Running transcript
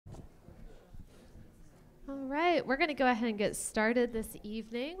All right, we're going to go ahead and get started this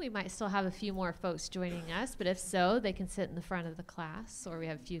evening. We might still have a few more folks joining us, but if so, they can sit in the front of the class, or we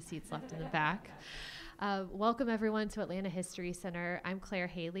have a few seats left in the back. Welcome everyone to Atlanta History Center. I'm Claire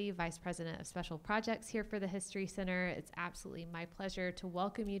Haley, Vice President of Special Projects here for the History Center. It's absolutely my pleasure to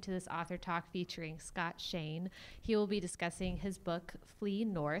welcome you to this author talk featuring Scott Shane. He will be discussing his book, Flee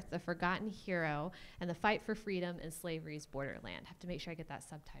North, A Forgotten Hero and the Fight for Freedom in Slavery's Borderland. I have to make sure I get that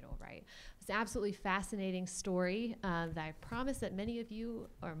subtitle right. It's an absolutely fascinating story that I promise that many of you,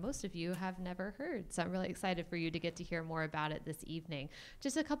 or most of you, have never heard. So I'm really excited for you to get to hear more about it this evening.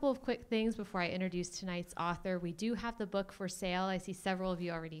 Just a couple of quick things before I introduce tonight's author. We do have the book for sale. I see several of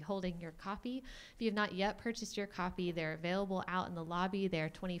you already holding your copy. If you have not yet purchased your copy, they're available out in the lobby. They're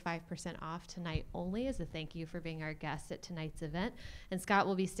 25% off tonight only as a thank you for being our guest at tonight's event. And Scott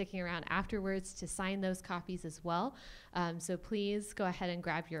will be sticking around afterwards to sign those copies as well. So please go ahead and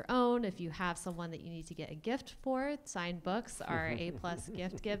grab your own. If you have someone that you need to get a gift for, signed books are A+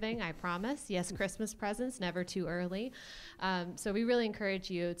 gift giving, I promise. Yes, Christmas presents, never too early. So we really encourage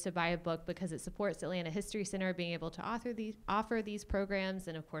you to buy a book because it supports the Atlanta History Center being able to offer these programs,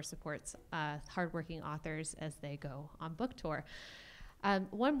 and of course supports hardworking authors as they go on book tour.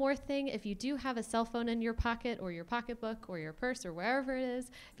 One more thing, if you do have a cell phone in your pocket or your pocketbook or your purse or wherever it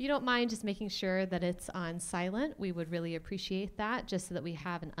is, if you don't mind just making sure that it's on silent, we would really appreciate that, just so that we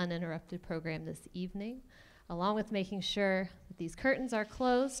have an uninterrupted program this evening, along with making sure that these curtains are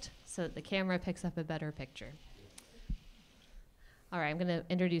closed so that the camera picks up a better picture. All right, I'm going to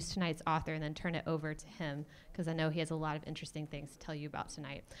introduce tonight's author and then turn it over to him because I know he has a lot of interesting things to tell you about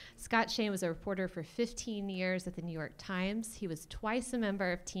tonight. Scott Shane was a reporter for 15 years at the New York Times. He was twice a member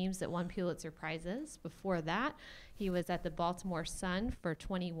of teams that won Pulitzer Prizes. Before that, he was at the Baltimore Sun for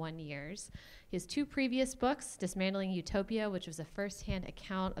 21 years. His two previous books, Dismantling Utopia, which was a first-hand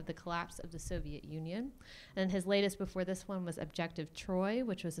account of the collapse of the Soviet Union, and his latest before this one was Objective Troy,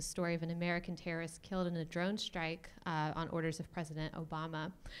 which was a story of an American terrorist killed in a drone strike on orders of President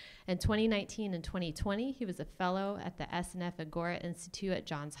Obama. In 2019 and 2020, he was a fellow at the S&F Agora Institute at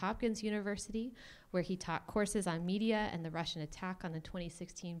Johns Hopkins University, where he taught courses on media and the Russian attack on the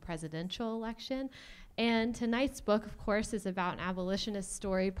 2016 presidential election. And tonight's book, of course, is about an abolitionist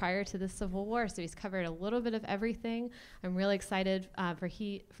story prior to the Civil War, so he's covered a little bit of everything. I'm really excited for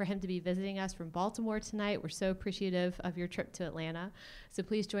him to be visiting us from Baltimore tonight. We're so appreciative of your trip to Atlanta. So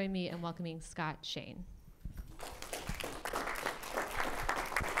please join me in welcoming Scott Shane.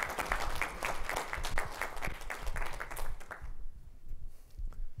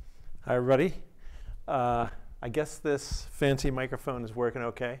 Hi, everybody. I guess this fancy microphone is working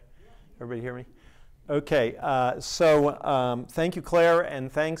okay. Everybody hear me? Okay, so thank you, Claire,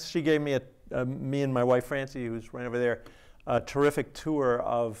 and thanks. She gave me, me and my wife, Francie, who's right over there, a terrific tour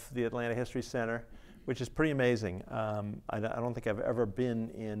of the Atlanta History Center, which is pretty amazing. I don't think I've ever been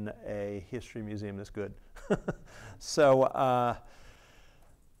in a history museum this good. So,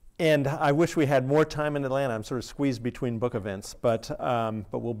 and I wish we had more time in Atlanta. I'm sort of squeezed between book events, but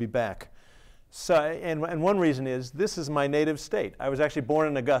we'll be back. So, and one reason is this is my native state. I was actually born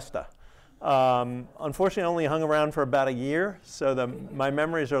in Augusta. Unfortunately, I only hung around for about a year, so my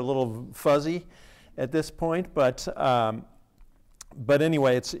memories are a little fuzzy at this point. But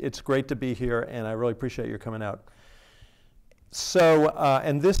anyway, it's great to be here, and I really appreciate your coming out. So,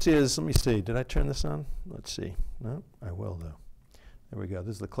 and this is, let me see, did I turn this on? Let's see. No, I will though. There we go.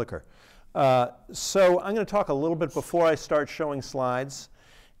 This is the clicker. So I'm going to talk a little bit before I start showing slides,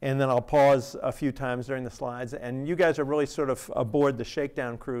 and then I'll pause a few times during the slides. And you guys are really sort of aboard the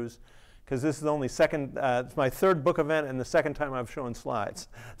shakedown cruise, because this is only it's my third book event and the second time I've shown slides.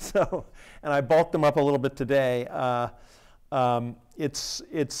 So, and I bulked them up a little bit today.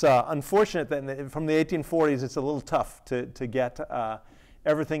 It's unfortunate that from the 1840s, it's a little tough to get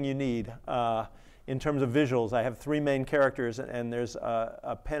everything you need. In terms of visuals, I have three main characters, and there's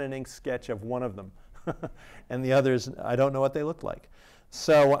a pen and ink sketch of one of them. And the others, I don't know what they look like.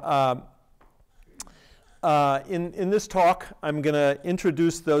 So in this talk, I'm going to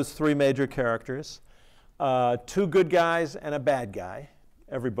introduce those three major characters, two good guys and a bad guy.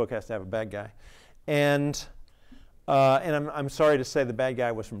 Every book has to have a bad guy. And I'm sorry to say the bad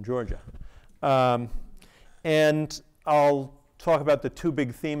guy was from Georgia. And I'll talk about the two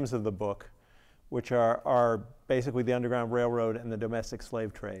big themes of the book, which are basically the Underground Railroad and the domestic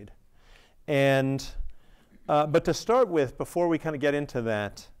slave trade. And, but to start with, before we kind of get into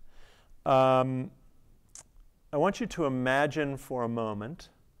that, I want you to imagine for a moment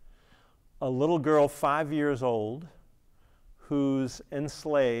a little girl 5 years old who's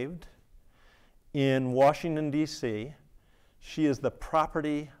enslaved in Washington, D.C. She is the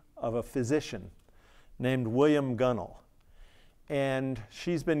property of a physician named William Gunnell. And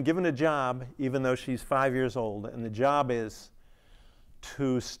she's been given a job, even though she's 5 years old, and the job is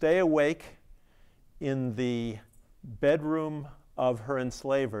to stay awake in the bedroom of her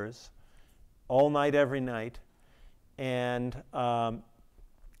enslavers all night, every night, and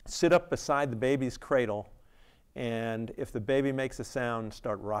sit up beside the baby's cradle, and if the baby makes a sound,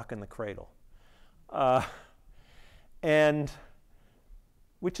 start rocking the cradle. And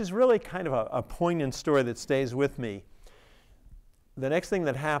which is really kind of a poignant story that stays with me. The next thing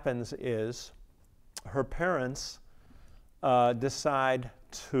that happens is her parents decide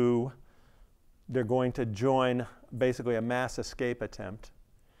they're going to join basically a mass escape attempt.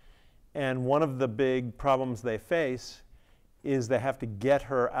 And one of the big problems they face is they have to get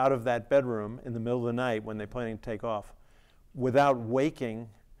her out of that bedroom in the middle of the night when they're planning to take off without waking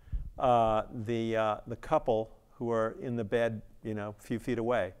the couple who are in the bed, a few feet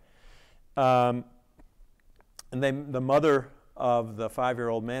away. And the mother of the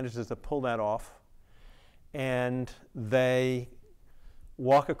 5-year-old manages to pull that off, and they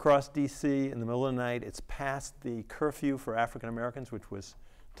walk across D.C. in the middle of the night. It's past the curfew for African Americans, which was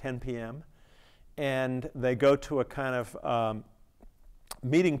 10 p.m., and they go to a kind of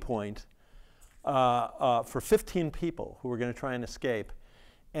meeting point for 15 people who are going to try and escape.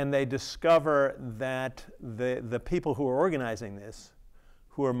 And they discover that the people who are organizing this,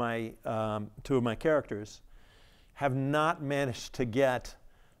 who are two of my characters, have not managed to get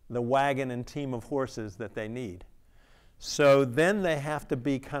the wagon and team of horses that they need. So then they have to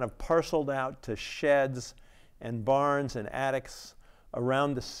be kind of parceled out to sheds and barns and attics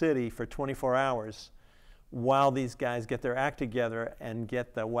around the city for 24 hours while these guys get their act together and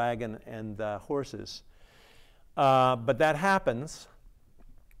get the wagon and the horses. But that happens.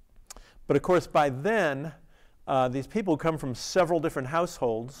 But of course, by then, these people come from several different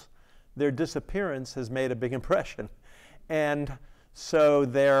households. Their disappearance has made a big impression. And so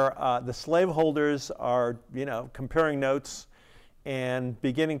the slaveholders are, comparing notes and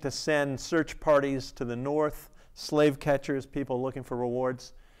beginning to send search parties to the north, slave catchers, people looking for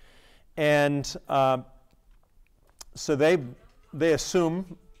rewards. And so they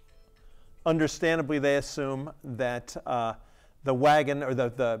assume, understandably they assume that the wagon or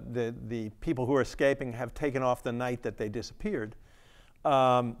the people who are escaping have taken off the night that they disappeared.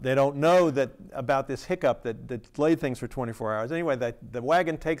 They don't know about this hiccup that delayed things for 24 hours. Anyway, the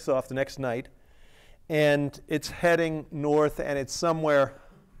wagon takes off the next night, and it's heading north, and it's somewhere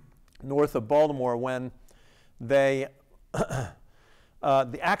north of Baltimore when the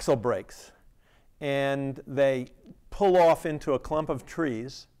axle breaks, and they pull off into a clump of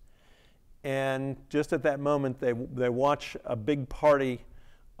trees. And just at that moment, they watch a big party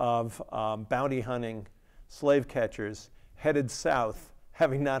of bounty hunting slave catchers headed south,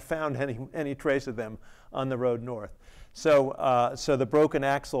 having not found any trace of them on the road north. So the broken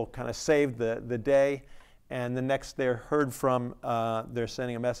axle kind of saved the day, and the next they're heard from, they're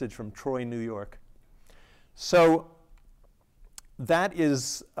sending a message from Troy, New York. So that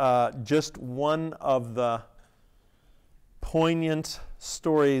is just one of the poignant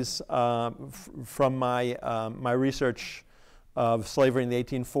stories from my research of slavery in the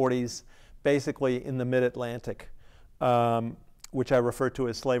 1840s, basically in the mid-Atlantic, which I refer to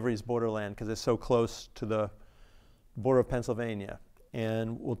as slavery's borderland because it's so close to the border of Pennsylvania,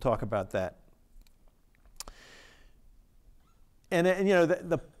 and we'll talk about that. And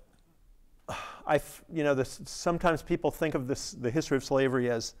sometimes people think of the history of slavery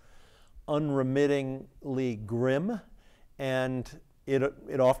as unremittingly grim, and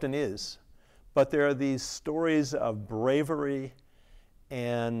it often is. But there are these stories of bravery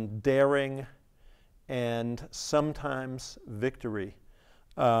and daring and sometimes victory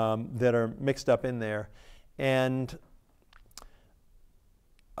that are mixed up in there. And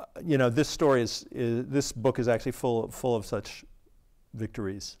this book is actually full of such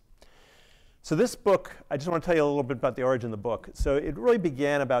victories. So this book, I just want to tell you a little bit about the origin of the book. So it really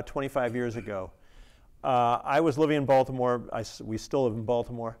began about 25 years ago. I was living in Baltimore. We still live in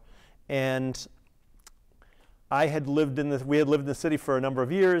Baltimore, and we had lived in the city for a number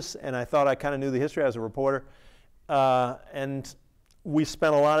of years, and I thought I kind of knew the history as a reporter. And we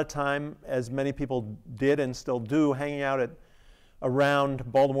spent a lot of time, as many people did and still do, hanging out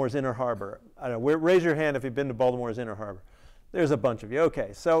around Baltimore's Inner Harbor. I don't know, raise your hand if you've been to Baltimore's Inner Harbor. There's a bunch of you. Okay,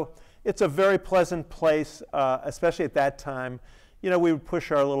 so it's a very pleasant place, especially at that time. We would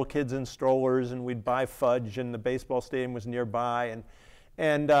push our little kids in strollers, and we'd buy fudge, and the baseball stadium was nearby,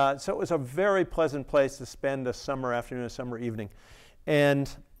 and so it was a very pleasant place to spend a summer afternoon, a summer evening.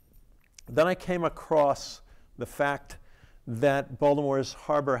 And then I came across the fact that Baltimore's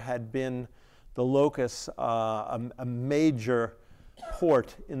harbor had been the locus, a major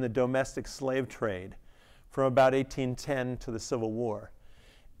port in the domestic slave trade from about 1810 to the Civil War.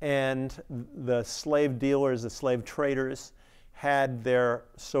 And the slave dealers, the slave traders, had their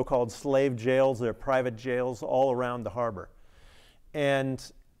so-called slave jails, their private jails, all around the harbor.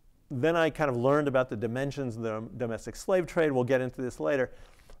 And then I kind of learned about the dimensions of the domestic slave trade. We'll get into this later.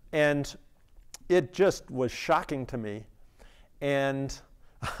 And it just was shocking to me. And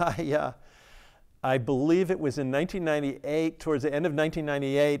I believe it was in 1998, towards the end of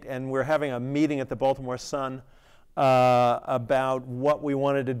 1998, and we're having a meeting at the Baltimore Sun about what we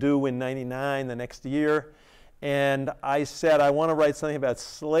wanted to do in '99, the next year. And I said, I want to write something about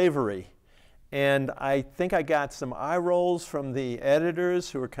slavery. And I think I got some eye rolls from the editors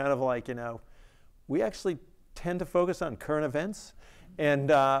who were kind of like, you know, we actually tend to focus on current events. And,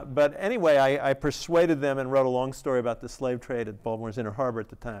 but anyway, I persuaded them and wrote a long story about the slave trade at Baltimore's Inner Harbor at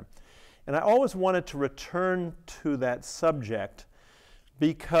the time. And I always wanted to return to that subject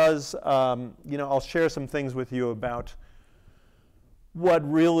because, you know, I'll share some things with you about what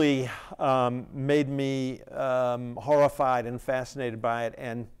really made me horrified and fascinated by it,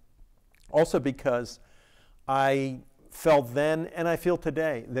 and also because I felt then, and I feel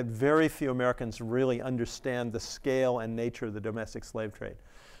today, that very few Americans really understand the scale and nature of the domestic slave trade.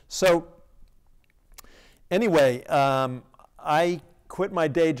 So anyway, I quit my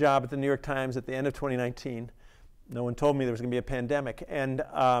day job at the New York Times at the end of 2019. No one told me there was going to be a pandemic. And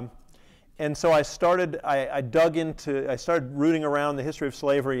so I started rooting around the history of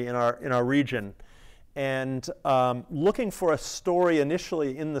slavery in our region, and looking for a story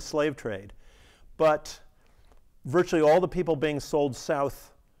initially in the slave trade. But virtually all the people being sold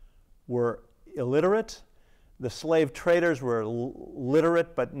south were illiterate. The slave traders were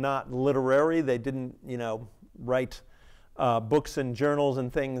literate but not literary. They didn't, you know, write books and journals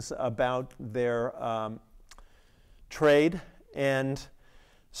and things about their trade. And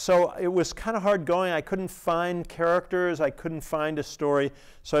so it was kind of hard going. I couldn't find characters. I couldn't find a story.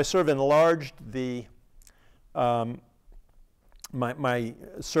 So I sort of enlarged the my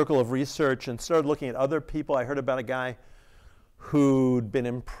circle of research and started looking at other people. I heard about a guy who'd been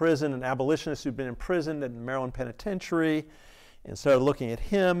imprisoned, an abolitionist who'd been imprisoned at the Maryland Penitentiary, and started looking at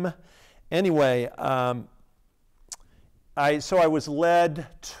him. Anyway, so I was led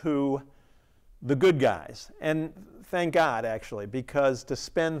to the good guys, and thank God, actually, because to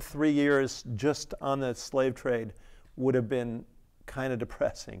spend 3 years just on the slave trade would have been kind of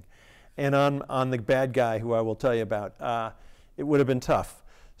depressing. And on the bad guy, who I will tell you about, it would have been tough.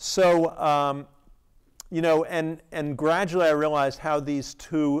 So, you know, and gradually I realized how these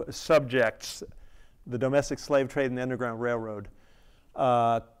two subjects, the domestic slave trade and the Underground Railroad,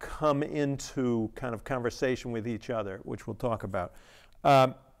 come into kind of conversation with each other, which we'll talk about.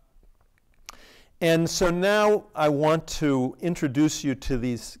 And so now I want to introduce you to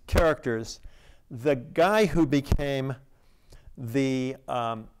these characters. The guy who became the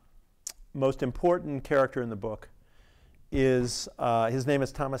most important character in the book is, his name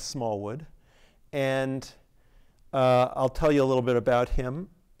is Thomas Smallwood. And I'll tell you a little bit about him.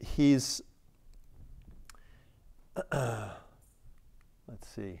 He's, let's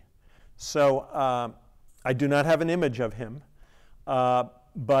see. So I do not have an image of him.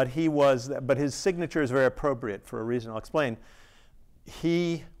 But his signature is very appropriate for a reason I'll explain.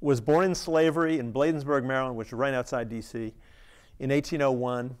 He was born in slavery in Bladensburg, Maryland, which is right outside D.C., in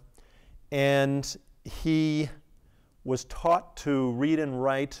 1801, and he was taught to read and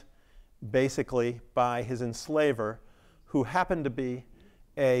write basically by his enslaver, who happened to be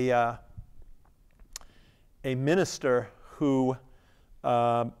a minister who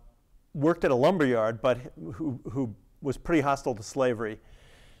worked at a lumber yard, but who was pretty hostile to slavery.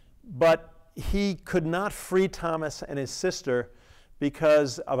 But he could not free Thomas and his sister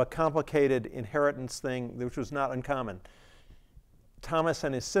because of a complicated inheritance thing, which was not uncommon. Thomas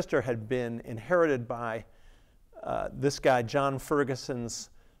and his sister had been inherited by this guy, John Ferguson's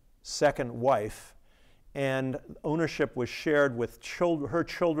second wife, and ownership was shared with her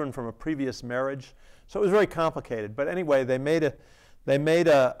children from a previous marriage. So it was very complicated. But anyway, they made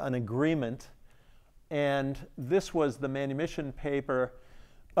an agreement, and this was the manumission paper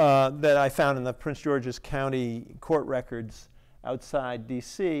that I found in the Prince George's County court records outside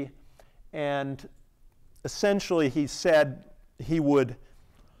D.C. And essentially, he said he would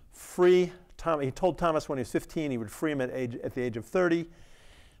free Thomas. He told Thomas when he was 15 he would free him at the age of 30,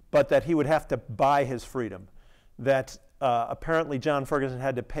 but that he would have to buy his freedom. That apparently John Ferguson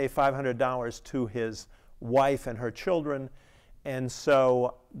had to pay $500 to his wife and her children, and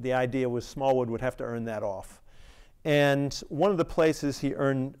so the idea was Smallwood would have to earn that off. And one of the places he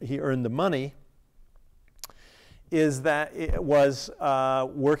earned the money is that it was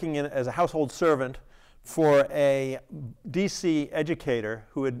working as a household servant for a DC educator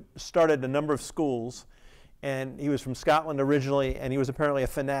who had started a number of schools. And he was from Scotland originally, and he was apparently a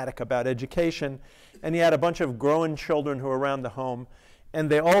fanatic about education. And he had a bunch of growing children who were around the home. And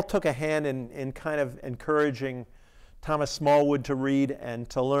they all took a hand in kind of encouraging Thomas Smallwood to read and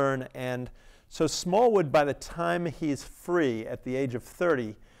to learn. And so Smallwood, by the time he's free at the age of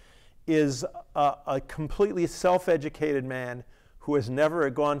 30, is a completely self-educated man who has never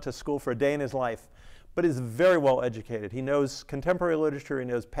gone to school for a day in his life, but is very well educated. He knows contemporary literature, he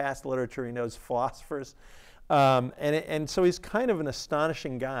knows past literature, he knows philosophers. And so he's kind of an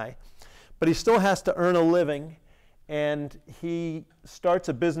astonishing guy. But he still has to earn a living, and he starts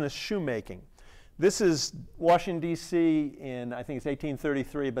a business shoemaking. This is Washington, D.C. in, I think it's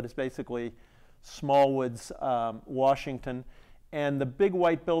 1833, but it's basically Smallwood's Washington. And the big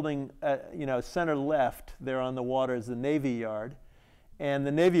white building, center left there on the water is the Navy Yard. And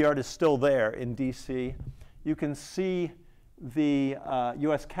the Navy Yard is still there in D.C. You can see the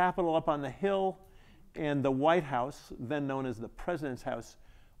U.S. Capitol up on the hill, and the White House, then known as the President's House,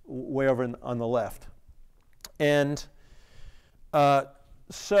 way over on the left. And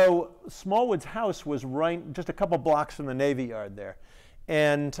so Smallwood's house was right just a couple blocks from the Navy Yard there.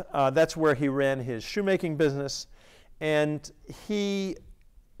 And that's where he ran his shoemaking business. And he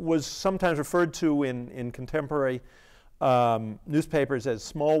was sometimes referred to in contemporary newspapers as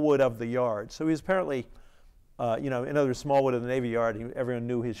Smallwood of the Yard. So he's apparently, in other words, Smallwood of the Navy Yard. Everyone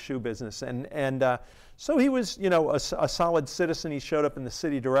knew his shoe business. And so he was, a solid citizen. He showed up in the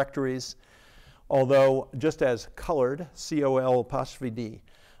city directories, although just as colored, C-O-L''D.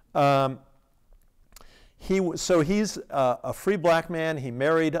 So he's a free black man. He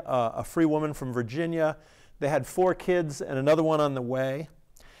married a free woman from Virginia. They had 4 kids and another one on the way.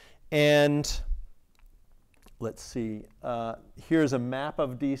 And let's see, here's a map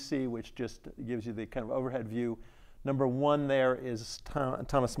of DC, which just gives you the kind of overhead view. Number 1 there is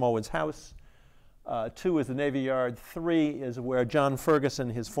Thomas Smallwood's house. 2 is the Navy Yard. 3 is where John Ferguson,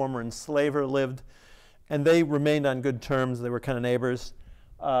 his former enslaver, lived. And they remained on good terms. They were kind of neighbors.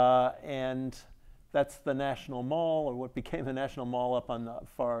 And that's the National Mall, or what became the National Mall, up on the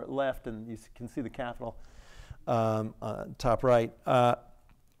far left. And you can see the Capitol top right.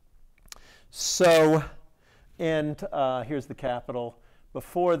 Here's the Capitol.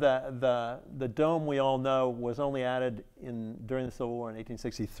 Before the dome, we all know, was only added during the Civil War in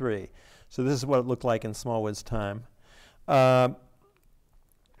 1863. So this is what it looked like in Smallwood's time. And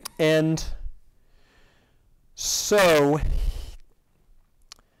so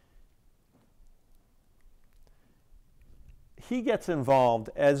he gets involved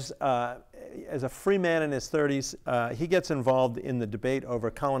as a free man in his 30s. He gets involved in the debate over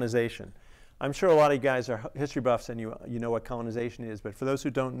colonization. I'm sure a lot of you guys are history buffs and you know what colonization is, but for those who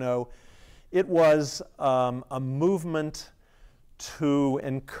don't know, it was a movement to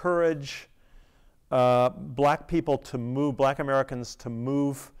encourage black people to move, black Americans to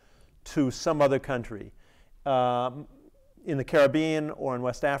move to some other country. In the Caribbean or in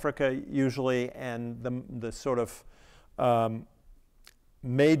West Africa usually, and the sort of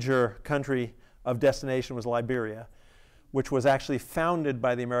major country of destination was Liberia, which was actually founded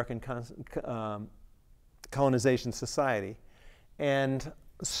by the American Colonization Society. And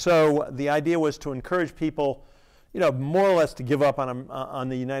so the idea was to encourage people, more or less to give up on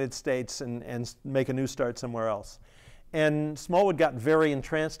the United States and make a new start somewhere else. And Smallwood got very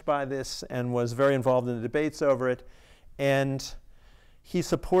entranced by this and was very involved in the debates over it. And he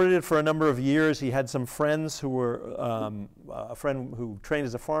supported it for a number of years. He had some friends who were, a friend who trained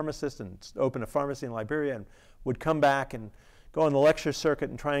as a pharmacist and opened a pharmacy in Liberia and would come back and go on the lecture circuit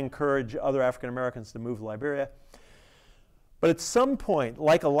and try and encourage other African Americans to move to Liberia. But at some point,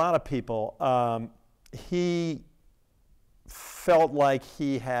 like a lot of people, he felt like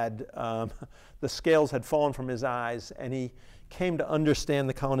he had, the scales had fallen from his eyes, and he came to understand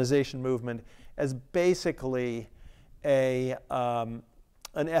the colonization movement as basically an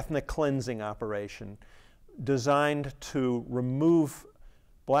ethnic cleansing operation designed to remove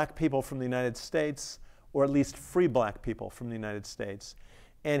black people from the United States, or at least free black people from the United States.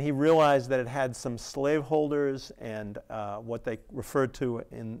 And he realized that it had some slaveholders and what they referred to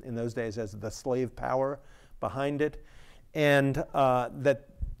in those days as the slave power behind it. And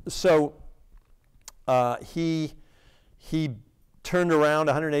he turned around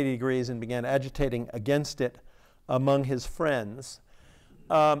 180 degrees and began agitating against it among his friends.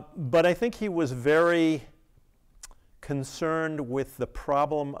 But I think he was very concerned with the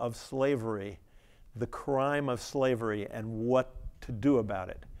problem of slavery the crime of slavery and what to do about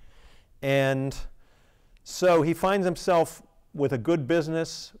it. And so he finds himself with a good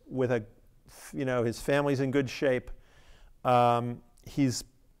business, with his family's in good shape. He's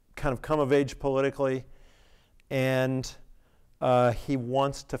kind of come of age politically, and he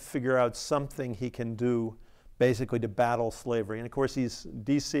wants to figure out something he can do basically to battle slavery. And of course,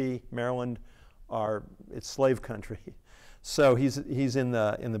 D.C., Maryland, it's slave country. So he's in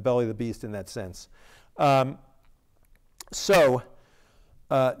the belly of the beast in that sense.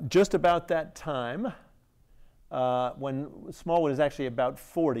 Just about that time, when Smallwood is actually about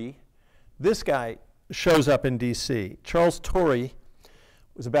 40, this guy shows up in D.C. Charles Torrey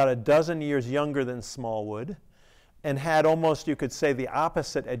was about a dozen years younger than Smallwood and had almost, you could say, the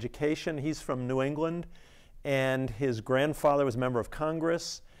opposite education. He's from New England, and his grandfather was a member of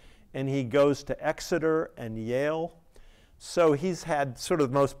Congress, and he goes to Exeter and Yale. So he's had sort of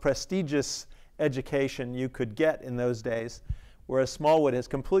the most prestigious education you could get in those days, whereas Smallwood has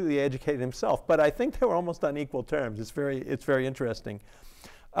completely educated himself. But I think they were almost on equal terms. It's very interesting.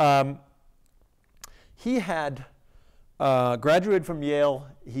 He had graduated from Yale.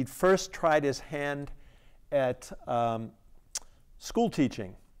 He'd first tried his hand at school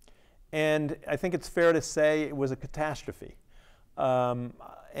teaching. And I think it's fair to say it was a catastrophe. We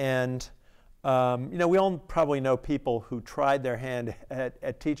all probably know people who tried their hand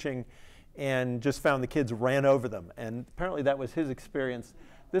at teaching and just found the kids ran over them. And apparently that was his experience.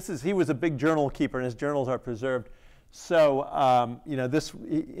 He was a big journal keeper, and his journals are preserved. So, in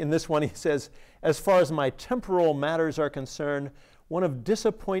this one he says, as far as my temporal matters are concerned, one of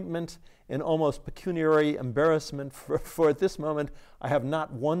disappointment and almost pecuniary embarrassment, for at this moment I have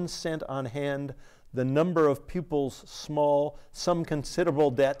not 1 cent on hand, the number of pupils small, some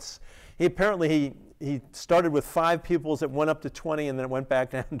considerable debts. He started with 5 pupils, it went up to 20, and then it went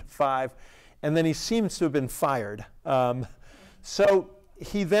back down to 5, and then he seems to have been fired. So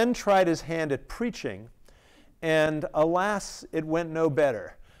he then tried his hand at preaching, and alas, it went no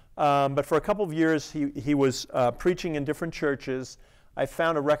better. But for a couple of years, he was preaching in different churches. I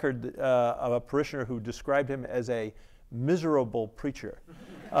found a record of a parishioner who described him as a miserable preacher.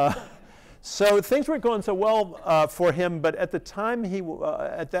 So things weren't going so well for him, but at the time,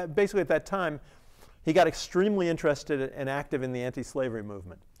 at that time, he got extremely interested and active in the anti-slavery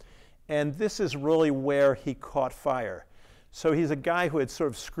movement. And this is really where he caught fire. So he's a guy who had sort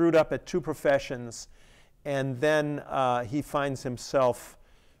of screwed up at 2 professions, and then he finds himself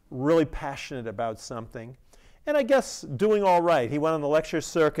really passionate about something, and I guess doing all right. He went on the lecture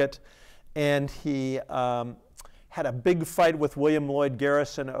circuit, and he had a big fight with William Lloyd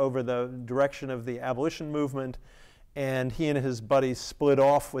Garrison over the direction of the abolition movement, and he and his buddies split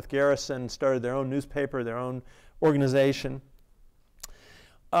off with Garrison, started their own newspaper, their own organization.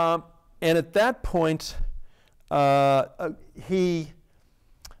 And at that point, he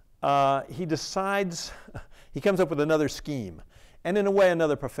decides, he comes up with another scheme, and in a way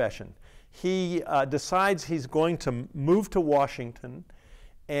another profession. He decides he's going to move to Washington,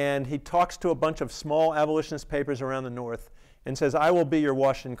 and he talks to a bunch of small abolitionist papers around the North and says, I will be your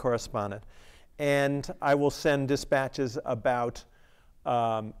Washington correspondent, and I will send dispatches about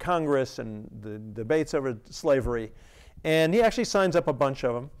Congress and the debates over slavery. And he actually signs up a bunch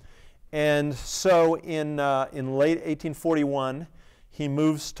of them. And so in late 1841, he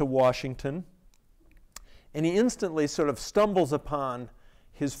moves to Washington, and he instantly sort of stumbles upon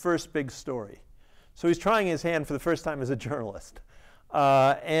his first big story. So he's trying his hand for the first time as a journalist.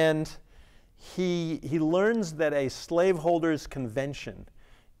 And he learns that a slaveholders' convention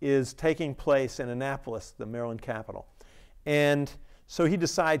is taking place in Annapolis, the Maryland capital. And so he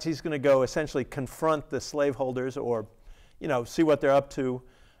decides he's going to go essentially confront the slaveholders, or see what they're up to,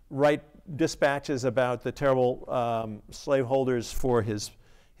 write dispatches about the terrible slaveholders for his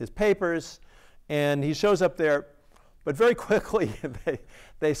papers. And he shows up there, but very quickly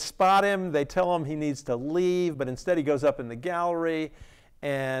they spot him, they tell him he needs to leave, but instead he goes up in the gallery,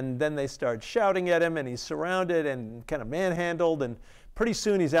 and then they start shouting at him, and he's surrounded and kind of manhandled, and pretty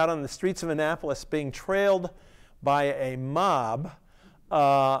soon he's out on the streets of Annapolis being trailed by a mob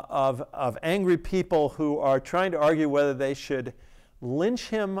of angry people who are trying to argue whether they should lynch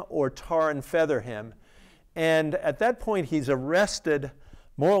him or tar and feather him. And at that point he's arrested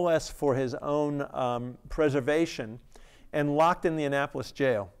more or less for his own preservation and locked in the Annapolis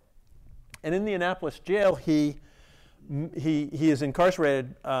jail. And in the Annapolis jail he is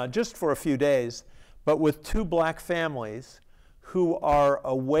incarcerated just for a few days, but with 2 black families who are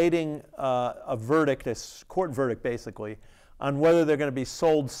awaiting a verdict, a court verdict basically, on whether they're going to be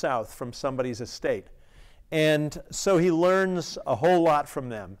sold south from somebody's estate. And so he learns a whole lot from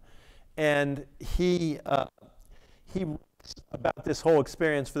them. And he writes about this whole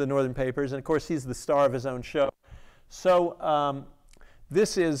experience for the Northern papers, and of course he's the star of his own show. So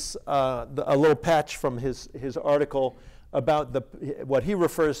this is a little patch from his article about what he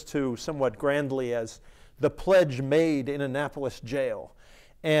refers to somewhat grandly as the pledge made in Annapolis jail.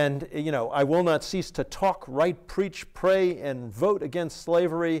 And, I will not cease to talk, write, preach, pray, and vote against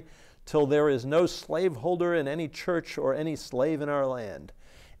slavery till there is no slaveholder in any church or any slave in our land.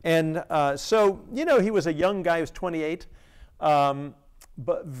 And so, he was a young guy, he was 28, but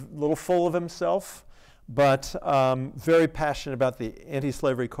a little full of himself, but very passionate about the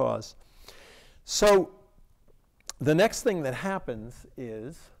anti-slavery cause. So the next thing that happens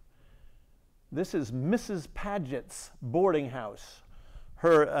is, this is Mrs. Paget's boarding house.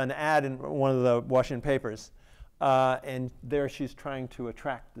 An ad in one of the Washington papers. And there she's trying to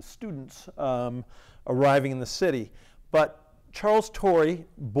attract the students arriving in the city. But Charles Torrey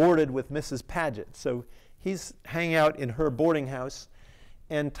boarded with Mrs. Paget. So he's hanging out in her boarding house.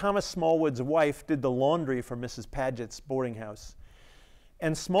 And Thomas Smallwood's wife did the laundry for Mrs. Paget's boarding house.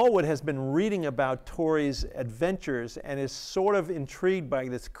 And Smallwood has been reading about Torrey's adventures and is sort of intrigued by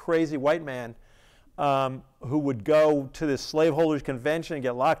this crazy white man who would go to this slaveholders convention and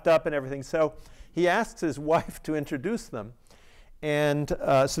get locked up and everything. So he asks his wife to introduce them. And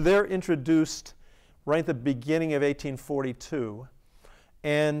so they're introduced right at the beginning of 1842.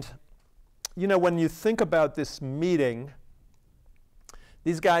 And, when you think about this meeting,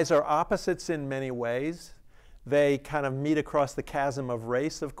 these guys are opposites in many ways. They kind of meet across the chasm of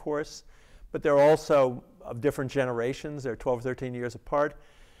race, of course, but they're also of different generations. They're 12 or 13 years apart.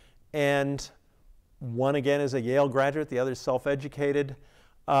 And one, again, is a Yale graduate. The other is self-educated.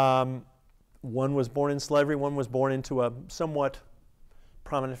 One was born in slavery. One was born into a somewhat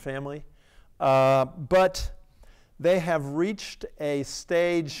prominent family. But they have reached a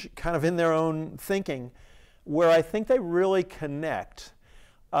stage kind of in their own thinking where I think they really connect.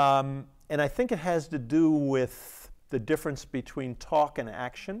 And I think it has to do with the difference between talk and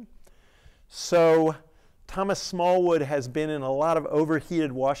action. So Thomas Smallwood has been in a lot of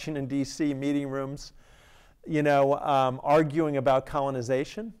overheated Washington, D.C. meeting rooms, arguing about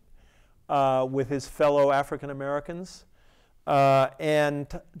colonization with his fellow African Americans. And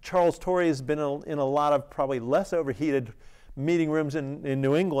Charles Torrey has been in a lot of probably less overheated meeting rooms in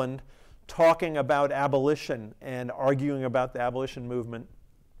New England, talking about abolition and arguing about the abolition movement.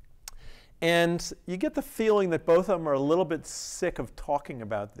 And you get the feeling that both of them are a little bit sick of talking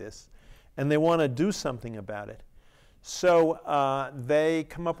about this, and they want to do something about it. So they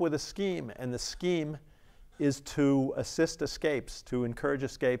come up with a scheme, and the scheme is to assist escapes, to encourage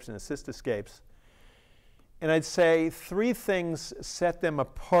escapes and assist escapes. And I'd say three things set them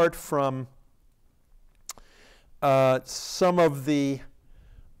apart from some of the,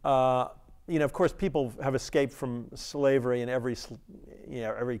 of course, people have escaped from slavery in every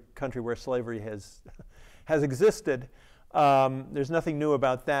country where slavery has existed. There's nothing new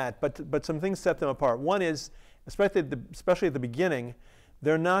about that, but some things set them apart. One is, especially at the beginning,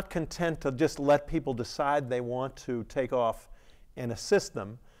 they're not content to just let people decide they want to take off and assist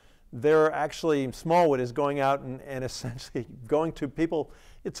them. They're actually, Smallwood is going out and essentially going to people.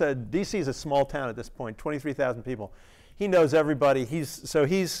 D.C. is a small town at this point, 23,000 people. He knows everybody. So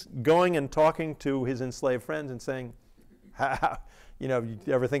he's going and talking to his enslaved friends and saying, you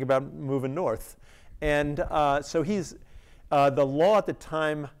ever think about moving north? And so the law at the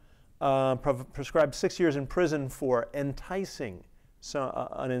time prescribed 6 years in prison for enticing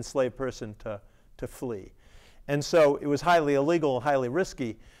an enslaved person to flee. And so it was highly illegal, highly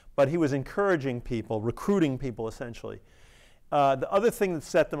risky, but he was encouraging people, recruiting people essentially. The other thing that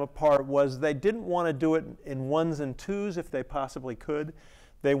set them apart was they didn't want to do it in ones and twos if they possibly could.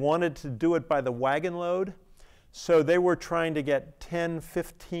 They wanted to do it by the wagon load. So they were trying to get 10,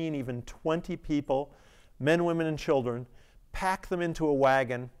 15, even 20 people, men, women, and children, pack them into a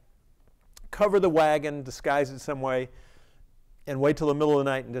wagon, cover the wagon, disguise it some way, and wait till the middle of the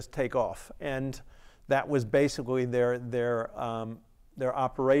night and just take off. And that was basically their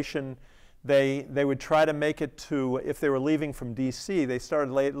operation. They would try to make it to, if they were leaving from D.C., they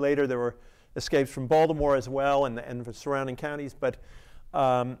started later, there were escapes from Baltimore as well and the surrounding counties, but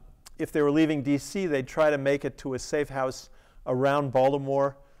if they were leaving D.C., they'd try to make it to a safe house around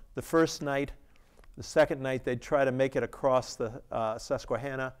Baltimore the first night. The second night, they'd try to make it across the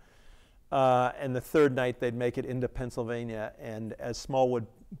Susquehanna, and the third night, they'd make it into Pennsylvania, and as Smallwood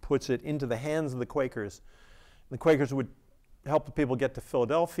puts it, into the hands of the Quakers. The Quakers would help the people get to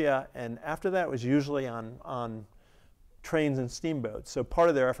Philadelphia, and after that was usually on trains and steamboats. So part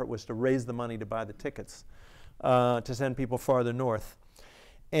of their effort was to raise the money to buy the tickets to send people farther north.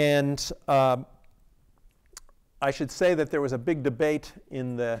 And I should say that there was a big debate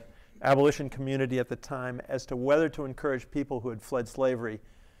in the abolition community at the time as to whether to encourage people who had fled slavery,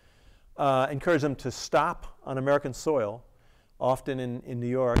 encourage them to stop on American soil, often in New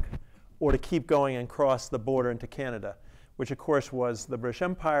York, or to keep going and cross the border into Canada, which of course was the British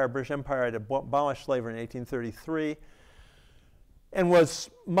Empire. British Empire had abolished slavery in 1833 and was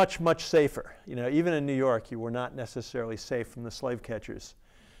much, much safer. You know, even in New York, you were not necessarily safe from the slave catchers.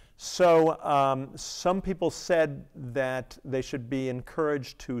 So some people said that they should be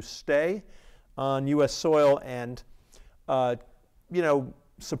encouraged to stay on U.S. soil and, you know,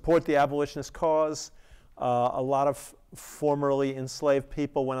 support the abolitionist cause. A lot of formerly enslaved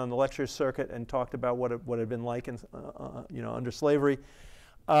people went on the lecture circuit and talked about what it had been like, you know, under slavery.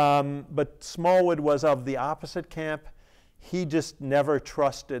 But Smallwood was of the opposite camp. He just never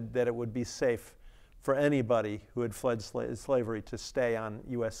trusted that it would be safe for anybody who had fled slavery to stay on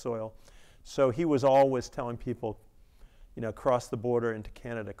U.S. soil. So he was always telling people, you know, cross the border into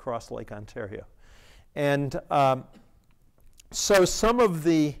Canada, cross Lake Ontario. And so some of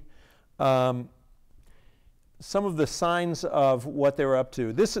the signs of what they were up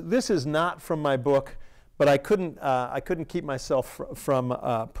to. This is not from my book, but I couldn't keep myself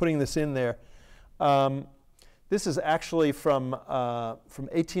from putting this in there. This is actually from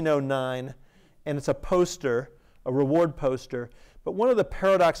 1809. And it's a poster, a reward poster. But one of the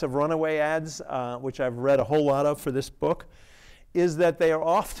paradox of runaway ads, which I've read a whole lot of for this book, is that they are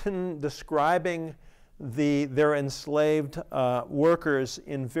often describing their enslaved workers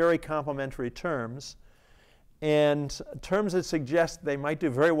in very complimentary terms, and terms that suggest they might do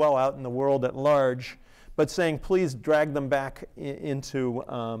very well out in the world at large, but saying, please drag them back into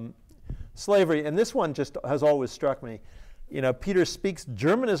slavery. And this one just has always struck me. You know, Peter speaks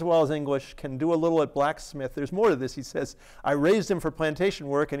German as well as English, can do a little at blacksmith. There's more to this. He says, I raised him for plantation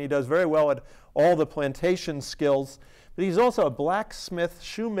work, and he does very well at all the plantation skills. But he's also a blacksmith,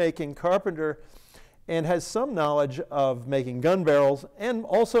 shoemaking, carpenter, and has some knowledge of making gun barrels, and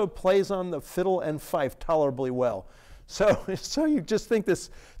also plays on the fiddle and fife tolerably well. So you just think this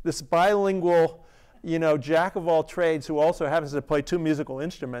bilingual, you know, jack of all trades who also happens to play 2 musical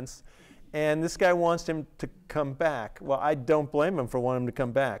instruments. And this guy wants him to come back. Well, I don't blame him for wanting him to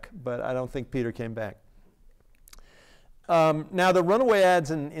come back, but I don't think Peter came back. Now, the runaway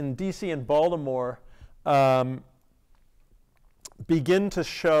ads in D.C. and Baltimore begin to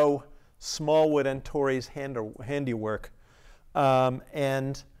show Smallwood and Torrey's handiwork. You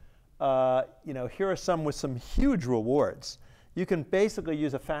know, here are some with some huge rewards. You can basically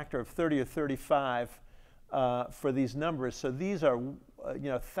use a factor of 30 or 35 for these numbers. So these are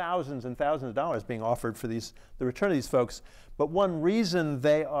you know, thousands and thousands of dollars being offered for the return of these folks. But one reason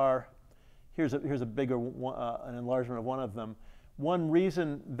they are, here's a bigger one, an enlargement of one of them. One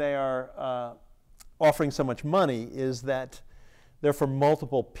reason they are offering so much money is that they're for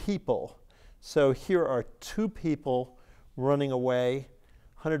multiple people. So here are 2 people running away,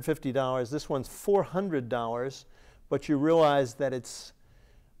 $150. This one's $400, but you realize that it's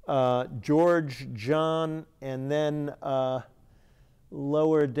George, John, and then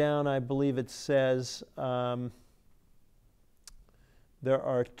lower down, I believe it says there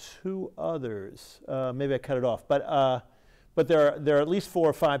are 2 others. Maybe I cut it off, but there are at least 4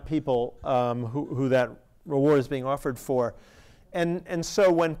 or 5 people who that reward is being offered for, and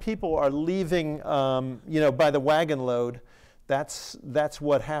so when people are leaving, you know, by the wagon load, that's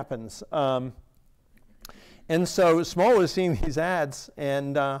what happens. And so Smallwood is seeing these ads,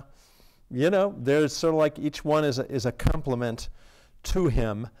 and you know, there's sort of like each one is a compliment to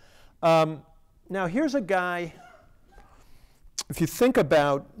him. Now here's a guy, if you think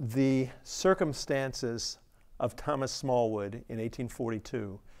about the circumstances of Thomas Smallwood in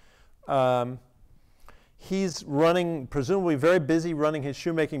 1842, he's running, presumably very busy running his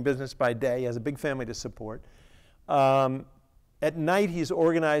shoemaking business by day. He has a big family to support. At night he's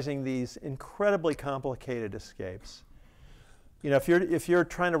organizing these incredibly complicated escapes. You know, if you're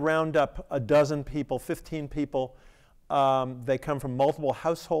trying to round up a dozen people, 15 people, they come from multiple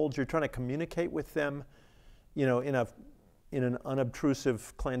households. You're trying to communicate with them, you know, in an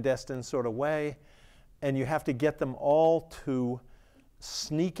unobtrusive, clandestine sort of way, and you have to get them all to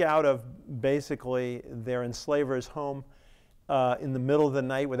sneak out of basically their enslaver's home in the middle of the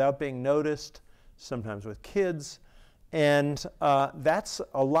night without being noticed, sometimes with kids, and that's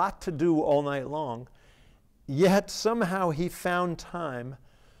a lot to do all night long. Yet somehow he found time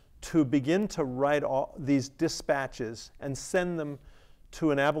to begin to write all these dispatches and send them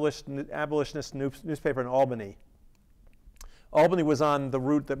to an abolitionist newspaper in Albany. Albany was on the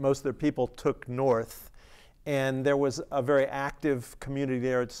route that most of their people took north, and there was a very active community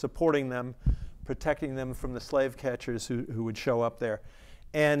there supporting them, protecting them from the slave catchers who would show up there.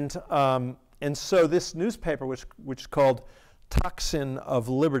 And so this newspaper, which is called Tocsin of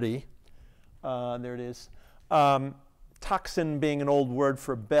Liberty, there it is, tocsin being an old word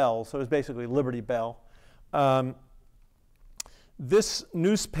for bell, so it was basically Liberty Bell. This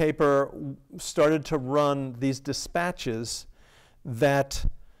newspaper started to run these dispatches that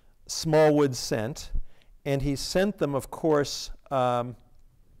Smallwood sent, and he sent them, of course, under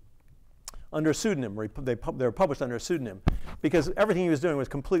a pseudonym. They were published under a pseudonym because everything he was doing was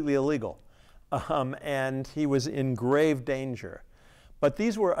completely illegal, and he was in grave danger. But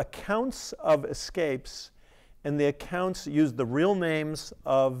these were accounts of escapes, and the accounts used the real names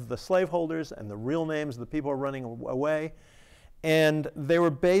of the slaveholders and the real names of the people running away. And they were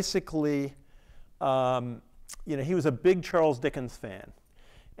basically, he was a big Charles Dickens fan.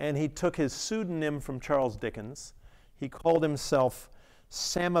 And he took his pseudonym from Charles Dickens. He called himself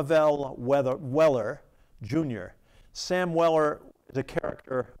Samuel Weller, Jr. Sam Weller is a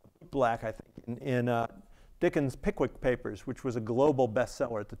character, black, I think, in Dickens' Pickwick Papers, which was a global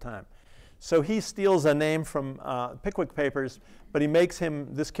bestseller at the time. So he steals a name from Pickwick Papers, but he makes him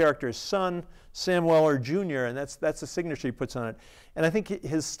this character's son, Sam Weller Jr., and that's the signature he puts on it. And I think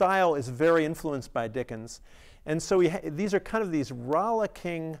his style is very influenced by Dickens. And so these are kind of these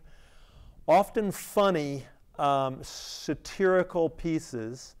rollicking, often funny, satirical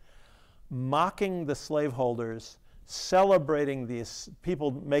pieces, mocking the slaveholders, celebrating these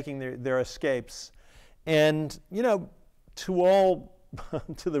people making their escapes. And,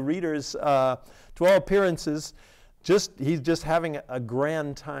 to the readers, to all appearances, he's just having a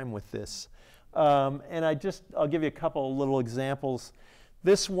grand time with this. And I'll give you a couple of little examples.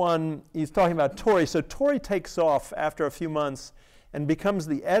 This one, he's talking about Torrey. So Torrey takes off after a few months and becomes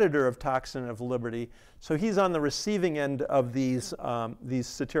the editor of Tocsin of Liberty. So he's on the receiving end of these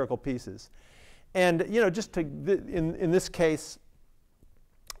satirical pieces. And, in this case,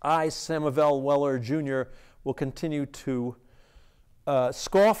 I, Samuel Weller Jr., will continue to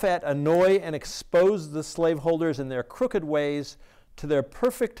scoff at, annoy, and expose the slaveholders in their crooked ways to their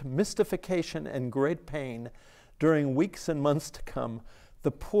perfect mystification and great pain during weeks and months to come,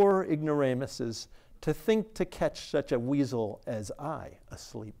 the poor ignoramuses, to think to catch such a weasel as I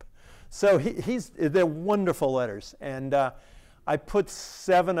asleep. So they're wonderful letters, and I put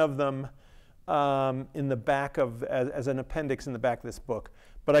 7 of them in the back as an appendix in the back of this book,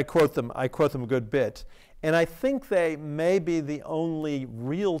 but I quote them a good bit. And I think they may be the only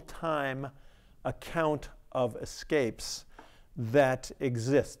real-time account of escapes that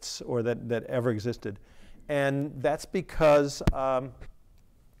exists or that ever existed. And that's because,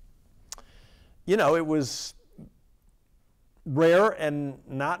 it was rare and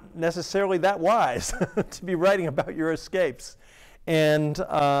not necessarily that wise to be writing about your escapes. And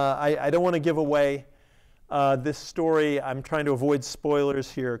I don't want to give away this story. I'm trying to avoid spoilers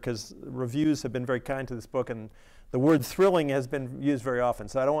here because reviews have been very kind to this book, and the word thrilling has been used very often.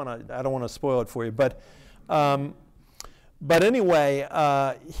 So I don't want to spoil it for you. But anyway,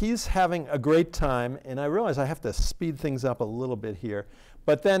 he's having a great time, and I realize I have to speed things up a little bit here.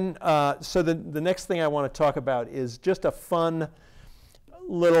 But then, so the next thing I want to talk about is just a fun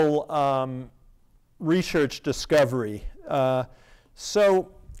little research discovery.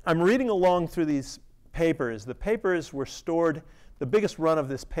 So I'm reading along through these papers. The papers were stored, the biggest run of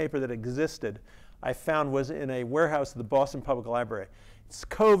this paper that existed, I found, was in a warehouse at the Boston Public Library. It's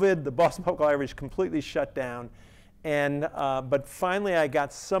COVID, the Boston Public Library is completely shut down, and but finally I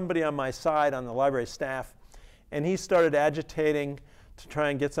got somebody on my side on the library staff, and he started agitating to try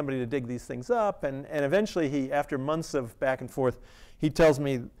and get somebody to dig these things up, and eventually after months of back and forth, he tells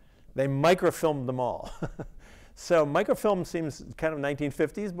me they microfilmed them all. So microfilm seems kind of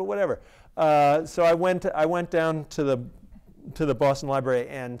 1950s, but whatever. So I went down to the Boston Library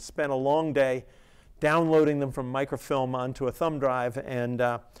and spent a long day downloading them from microfilm onto a thumb drive, and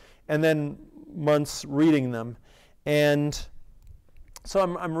then months reading them. And so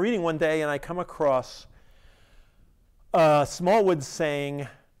I'm reading one day, and I come across Smallwood saying,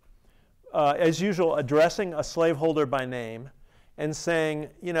 as usual, addressing a slaveholder by name, and saying,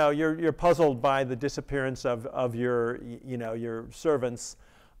 you're puzzled by the disappearance of your servants.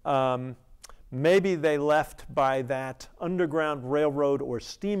 Maybe they left by that underground railroad or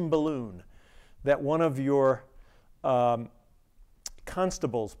steam balloon that one of your police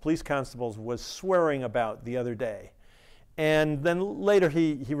constables, was swearing about the other day. And then later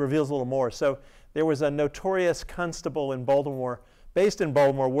he reveals a little more. So there was a notorious constable in Baltimore, based in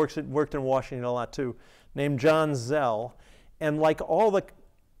Baltimore, worked in Washington a lot too, named John Zell. And like all the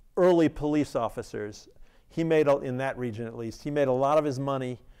early police officers, he made, in that region at least, he made a lot of his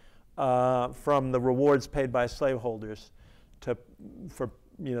money from the rewards paid by slaveholders for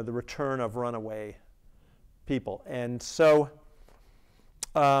the return of runaway people. And so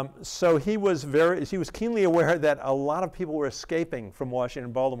he was keenly aware that a lot of people were escaping from Washington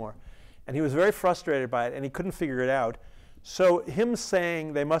and Baltimore, and he was very frustrated by it, and he couldn't figure it out. So him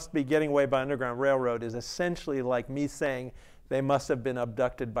saying they must be getting away by Underground Railroad is essentially like me saying they must have been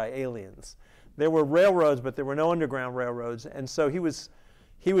abducted by aliens. There were railroads, but there were no Underground Railroads, and so he was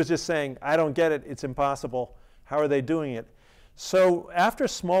just saying, I don't get it, it's impossible, how are they doing it? So after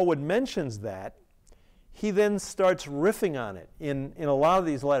Smallwood mentions that, he then starts riffing on it in a lot of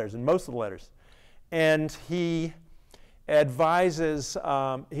these letters, in most of the letters. And he advises,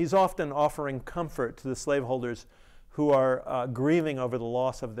 he's often offering comfort to the slaveholders who are grieving over the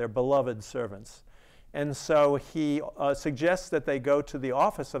loss of their beloved servants. And so he suggests that they go to the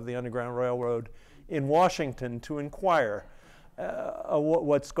office of the Underground Railroad in Washington to inquire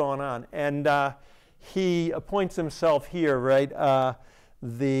what's going on. And he appoints himself here, right?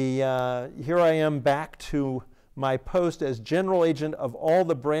 Here I am back to my post as general agent of all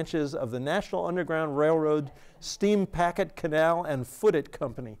the branches of the National Underground Railroad, Steam Packet, Canal, and Foot-it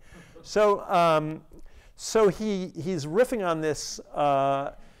Company. So he's riffing on this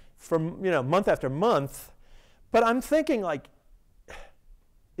from month after month, but I'm thinking, like,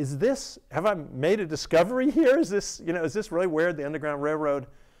 have I made a discovery here? Is this really where the Underground Railroad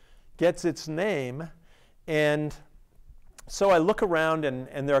gets its name? And so I look around,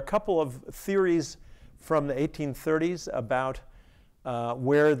 and there are a couple of theories from the 1830s about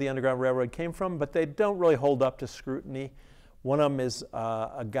where the Underground Railroad came from, but they don't really hold up to scrutiny. One of them is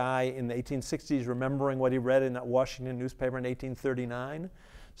a guy in the 1860s remembering what he read in a Washington newspaper in 1839.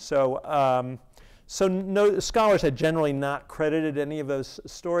 So no, scholars had generally not credited any of those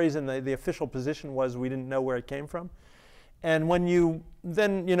stories, and the official position was we didn't know where it came from. And when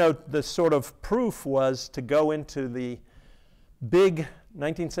the sort of proof was to go into the big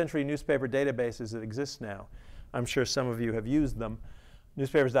 19th century newspaper databases that exist now. I'm sure some of you have used them.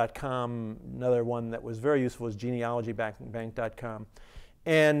 Newspapers.com, another one that was very useful was genealogybank.com.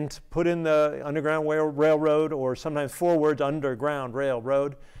 And put in the Underground Railroad, or sometimes 4 words, Underground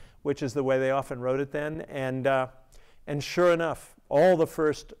Railroad, which is the way they often wrote it then. And sure enough, all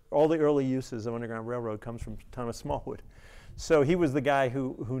the early uses of Underground Railroad comes from Thomas Smallwood. So he was the guy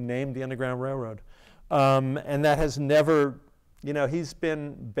who named the Underground Railroad. And that has never, he's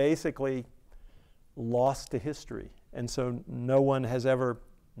been basically lost to history. And so no one has ever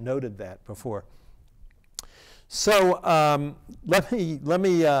noted that before. So let's see,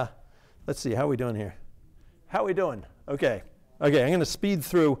 how are we doing here? How are we doing? Okay, I'm going to speed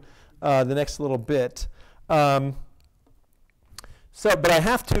through the next little bit. But I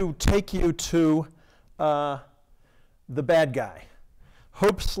have to take you to the bad guy.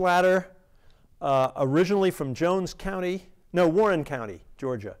 Hope Slatter, originally from Warren County,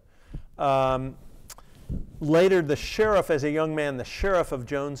 Georgia. Later, the sheriff, as a young man, the sheriff of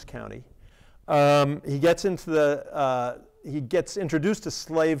Jones County. He gets introduced to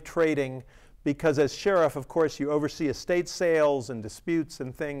slave trading because as sheriff, of course, you oversee estate sales and disputes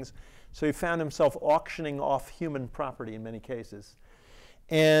and things. So he found himself auctioning off human property in many cases.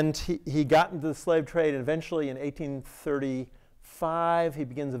 And he got into the slave trade, and eventually in 1835, he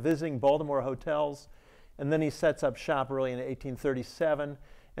begins visiting Baltimore hotels, and then he sets up shop early in 1837.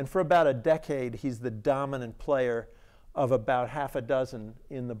 And for about a decade, he's the dominant player of about half a dozen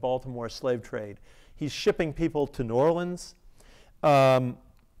in the Baltimore slave trade. He's shipping people to New Orleans,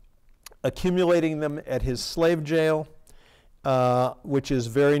 accumulating them at his slave jail, which is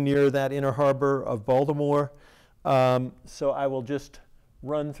very near that inner harbor of Baltimore. So I will just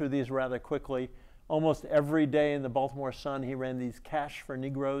run through these rather quickly. Almost every day in the Baltimore Sun, he ran these Cash for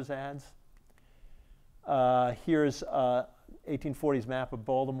Negroes ads. Here's 1840s map of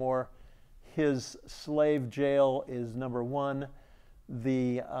Baltimore. His slave jail is number 1.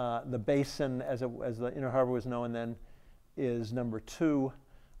 The basin, as the inner harbor was known then, is number 2.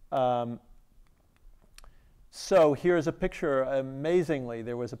 So here's a picture. Amazingly,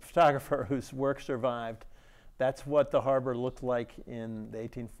 there was a photographer whose work survived. That's what the harbor looked like in the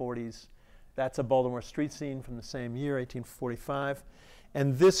 1840s. That's a Baltimore street scene from the same year, 1845.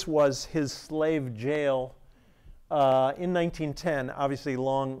 And this was his slave jail in 1910, obviously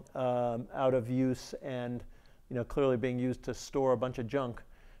long out of use and clearly being used to store a bunch of junk.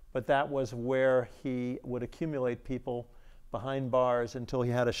 But that was where he would accumulate people behind bars until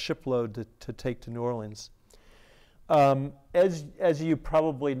he had a shipload to take to New Orleans. As you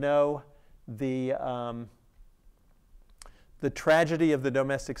probably know, the tragedy of the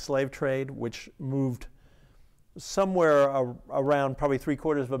domestic slave trade, which moved somewhere around probably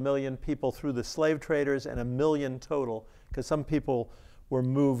 750,000 people through the slave traders and 1 million total, because some people were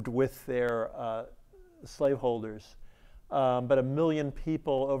moved with their slaveholders. But 1 million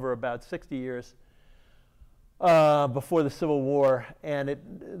people over about 60 years before the Civil War. And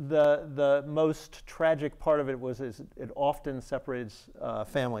the most tragic part of it was it often separated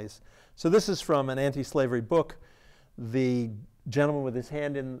families. So this is from an anti-slavery book. The gentleman with his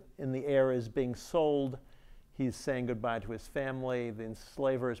hand in the air is being sold. He's saying goodbye to his family. The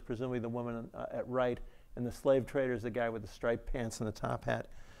enslaver is presumably the woman at right, and the slave trader is the guy with the striped pants and the top hat.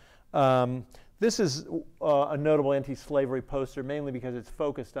 This is a notable anti-slavery poster, mainly because it's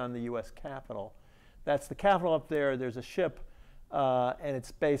focused on the U.S. Capitol. That's the Capitol up there. There's a ship, and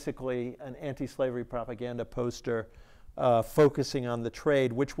it's basically an anti-slavery propaganda poster focusing on the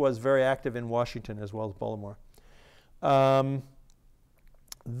trade, which was very active in Washington as well as Baltimore.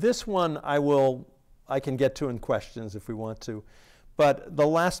 This one I can get to in questions if we want to. But the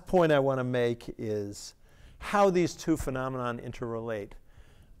last point I want to make is how these two phenomenon interrelate.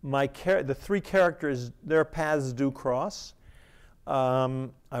 The three characters, their paths do cross. I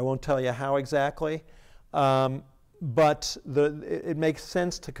won't tell you how exactly, but it makes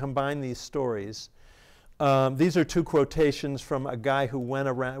sense to combine these stories. These are two quotations from a guy who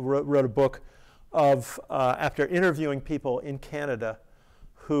wrote a book of, after interviewing people in Canada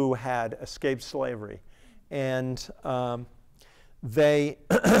who had escaped slavery. And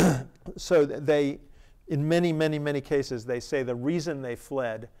in many cases, they say the reason they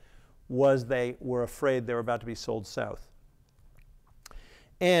fled was they were afraid they were about to be sold south.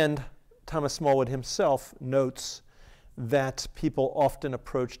 And Thomas Smallwood himself notes that people often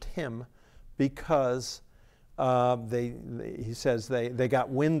approached him because he says they got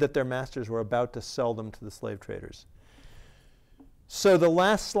wind that their masters were about to sell them to the slave traders. So the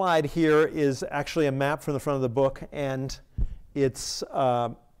last slide here is actually a map from the front of the book, and it's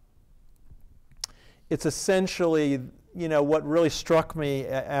essentially, what really struck me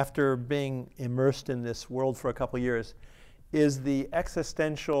after being immersed in this world for a couple of years is the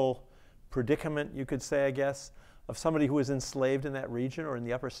existential predicament, you could say, I guess, of somebody who was enslaved in that region or in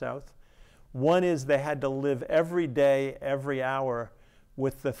the Upper South. One is they had to live every day, every hour,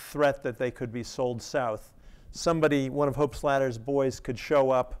 with the threat that they could be sold south. One of Hope Slatter's boys could show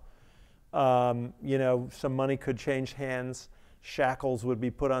up, some money could change hands, shackles would be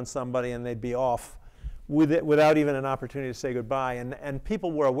put on somebody, and they'd be off without even an opportunity to say goodbye. And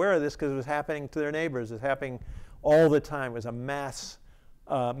people were aware of this because it was happening to their neighbors. It was happening all the time. It was a mass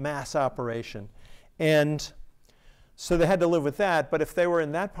operation. And so they had to live with that. But if they were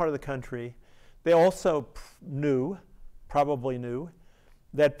in that part of the country, they also probably knew,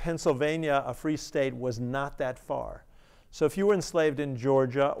 that Pennsylvania, a free state, was not that far. So if you were enslaved in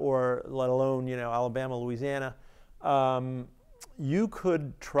Georgia, or let alone Alabama, Louisiana, you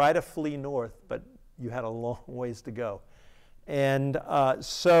could try to flee north, but you had a long ways to go. And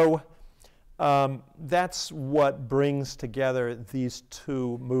so that's what brings together these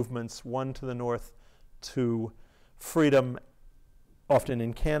two movements, one to the north to freedom, often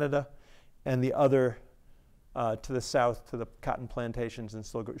in Canada, and the other to the south to the cotton plantations and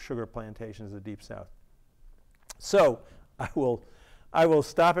sugar plantations of the Deep South. So I will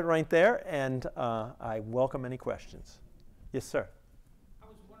stop it right there, and I welcome any questions. Yes, sir. I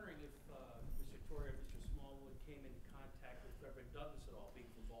was wondering if Ms. Victoria and Mr. Smallwood came into contact with Reverend Douglas at all, being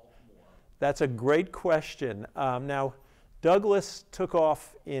from Baltimore. That's a great question. Now, Douglas took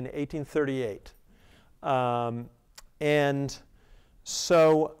off in 1838. And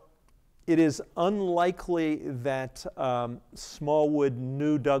so it is unlikely that Smallwood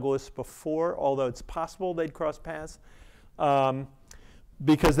knew Douglas before, although it's possible they'd cross paths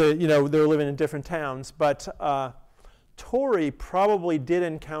because they were living in different towns. But Torrey probably did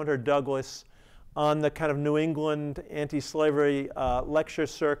encounter Douglas on the kind of New England anti-slavery lecture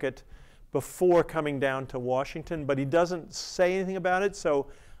circuit before coming down to Washington, but he doesn't say anything about it, so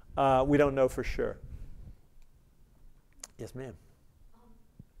we don't know for sure. Yes, ma'am. I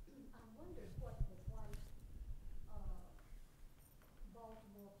wondered what the white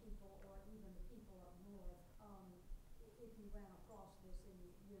Baltimore people, or even the people up north, if you ran across this in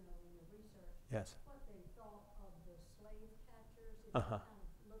your research, Yes. what they thought of the slave catchers, if Uh-huh. they kind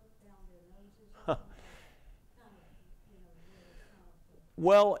of looked down their noses, or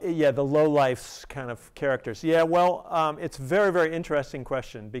Well, yeah, the low-life kind of characters. Yeah, well, it's a very, very interesting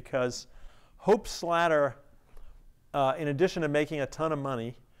question because Hope Slatter, in addition to making a ton of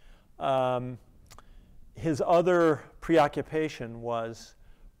money, his other preoccupation was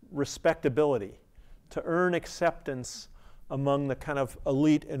respectability, to earn acceptance among the kind of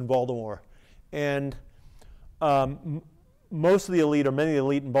elite in Baltimore. And most of the elite, or many of the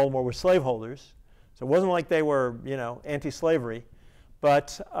elite in Baltimore, were slaveholders. So it wasn't like they were, anti-slavery,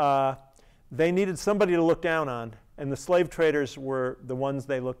 but they needed somebody to look down on, and the slave traders were the ones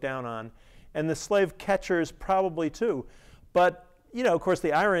they looked down on, and the slave catchers probably too. But of course,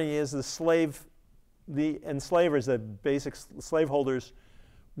 the irony is the enslavers, the basic slaveholders,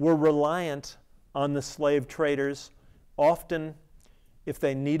 were reliant on the slave traders. Often, if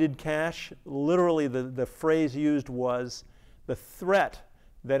they needed cash, literally the phrase used was, the threat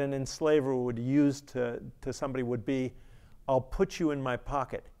that an enslaver would use to somebody would be, I'll put you in my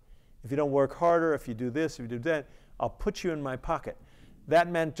pocket. If you don't work harder, if you do this, if you do that, I'll put you in my pocket. That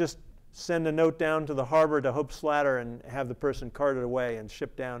meant just send a note down to the harbor to Hope Slatter and have the person carted away and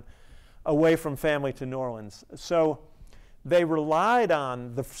shipped down away from family to New Orleans. So they relied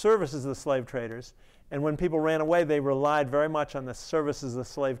on the services of the slave traders, and when people ran away, they relied very much on the services of the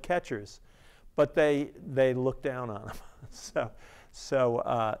slave catchers, but they looked down on them.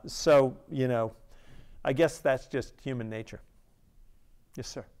 So I guess that's just human nature. Yes,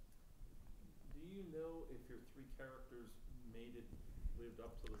 sir. Do you know if your three characters lived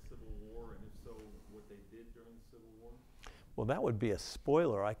up to the Civil War, and if so, what they did during the Civil War? Well, that would be a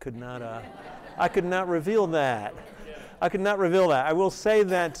spoiler. I could not reveal that. I could not reveal that. I will say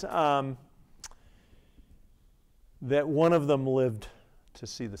that that one of them lived to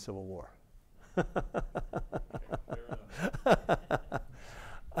see the Civil War.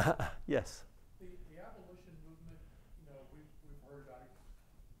 Yes. The abolition movement, we've heard about it,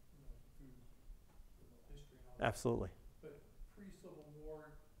 through history and all that. Absolutely. But pre-Civil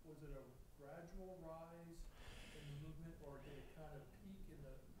War, was it a gradual rise in the movement, or did it kind of peak in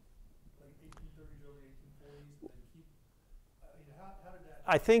the 1830s, early 1840s, and then keep? How did that?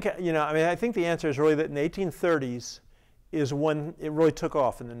 I think the answer is really that in the 1830s is when it really took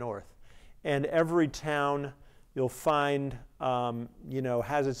off in the North, and every town you'll find,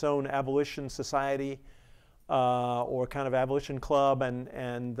 has its own abolition society or kind of abolition club,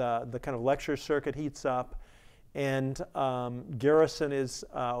 and the kind of lecture circuit heats up. And Garrison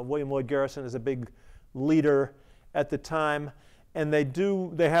William Lloyd Garrison is a big leader at the time, and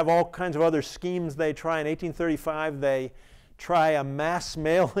they have all kinds of other schemes they try. In 1835, they try a mass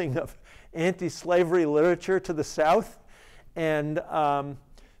mailing of anti-slavery literature to the South, and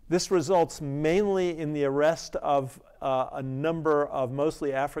this results mainly in the arrest of a number of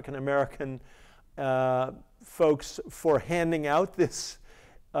mostly African American folks for handing out this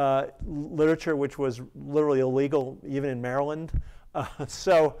literature, which was literally illegal even in Maryland. But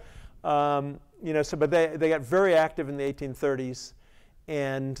they got very active in the 1830s,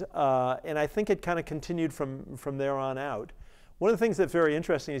 and I think it kind of continued from there on out. One of the things that's very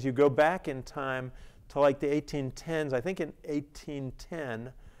interesting is you go back in time to like the 1810s. I think in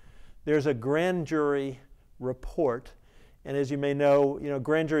 1810, there's a grand jury report, and as you may know,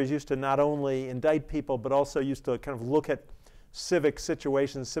 grand juries used to not only indict people, but also used to kind of look at civic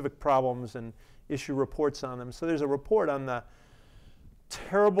situations, civic problems, and issue reports on them. So there's a report on the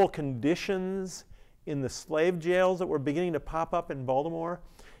terrible conditions in the slave jails that were beginning to pop up in Baltimore.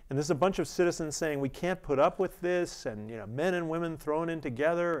 And there's a bunch of citizens saying, we can't put up with this, and men and women thrown in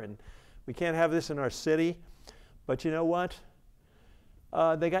together, and we can't have this in our city. But you know what?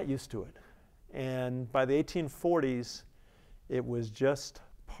 They got used to it. And by the 1840s, it was just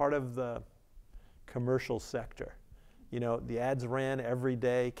part of the commercial sector. The ads ran every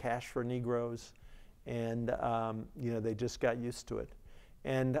day, cash for Negroes, and they just got used to it.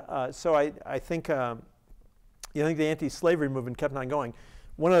 And so I think the anti-slavery movement kept on going.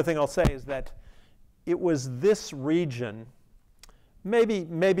 One other thing I'll say is that it was this region, maybe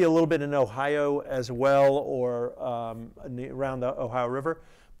a little bit in Ohio as well, or around the Ohio River,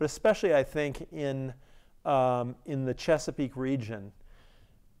 but especially I think in the Chesapeake region.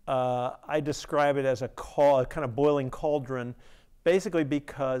 I describe it as a kind of boiling cauldron, basically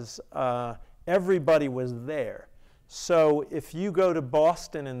because everybody was there. So if you go to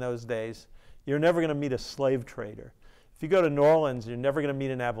Boston in those days, you're never going to meet a slave trader. If you go to New Orleans, you're never going to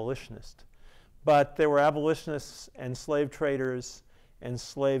meet an abolitionist. But there were abolitionists and slave traders and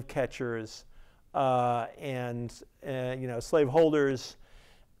slave catchers and slave holders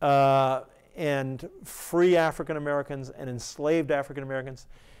and free African Americans and enslaved African Americans,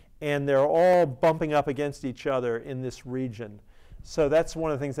 and they're all bumping up against each other in this region. So that's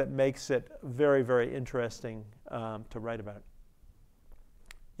one of the things that makes it very, very interesting to write about.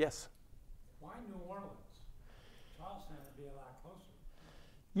 Yes? Why New Orleans? Charleston would be a lot closer.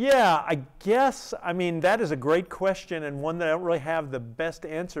 Yeah, I guess, that is a great question, and one that I don't really have the best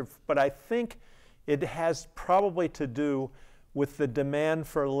answer, but I think it has probably to do with the demand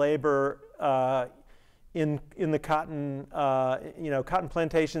for labor in the cotton, cotton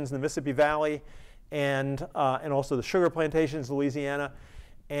plantations in the Mississippi Valley, and also the sugar plantations in Louisiana.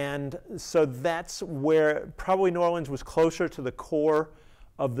 And so that's where probably New Orleans was closer to the core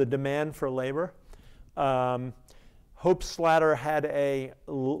of the demand for labor. Hope Slatter had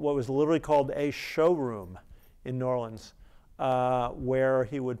what was literally called a showroom in New Orleans, where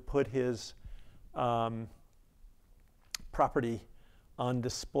he would put his property on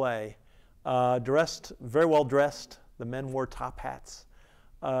display. Very well dressed. The men wore top hats,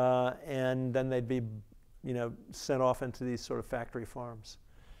 and then they'd be, sent off into these sort of factory farms.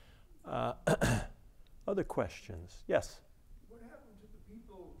 Other questions? Yes. What happened to the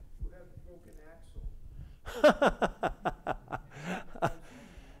people who had the broken axle?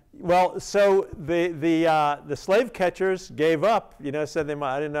 Well, so the slave catchers gave up. Said they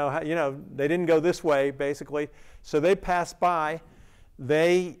might. I didn't know how. They didn't go this way basically. So they pass by.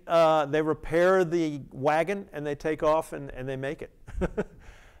 They repair the wagon and they take off and they make it.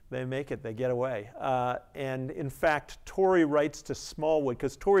 They make it. They get away. And in fact, Torrey writes to Smallwood,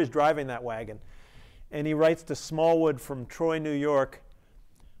 because Torrey's driving that wagon, and he writes to Smallwood from Troy, New York,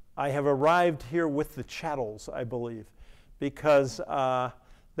 "I have arrived here with the chattels," I believe, because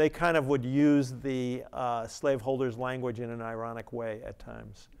they kind of would use the slaveholders' language in an ironic way at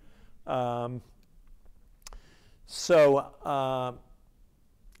times.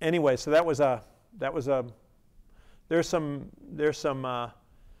 Anyway, so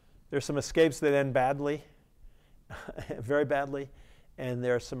there's some escapes that end badly, very badly, and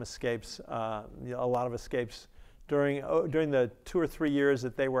there are some escapes, a lot of escapes during the 2 or 3 years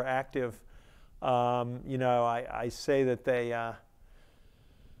that they were active. I say that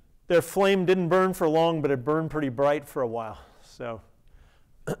their flame didn't burn for long, but it burned pretty bright for a while. So,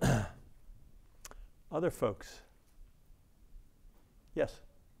 other folks, yes.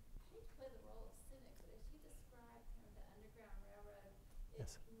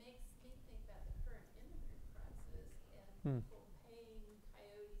 People paying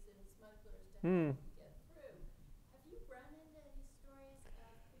coyotes and smugglers to help get through. Have you run into any stories of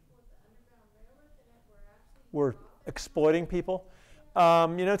people with the Underground Railroad that were exploiting people?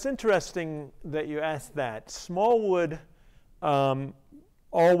 It's interesting that you asked that. Smallwood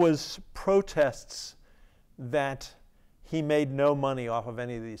always protests that he made no money off of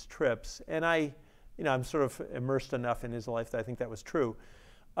any of these trips, and I'm sort of immersed enough in his life that I think that was true.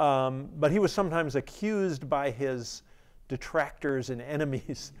 But he was sometimes accused by his detractors and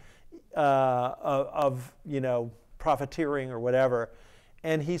enemies of profiteering or whatever,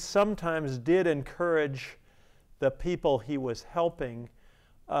 and he sometimes did encourage the people he was helping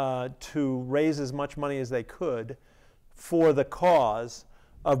to raise as much money as they could for the cause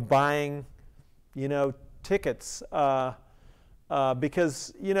of buying tickets,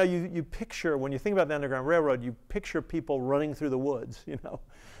 because you picture, when you think about the Underground Railroad, you picture people running through the woods,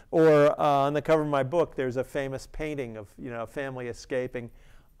 Or on the cover of my book, there's a famous painting of a family escaping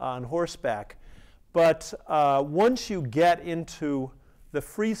on horseback. But once you get into the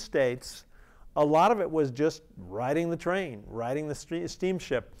free states, a lot of it was just riding the train, riding the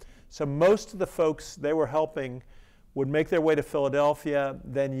steamship. So most of the folks they were helping would make their way to Philadelphia,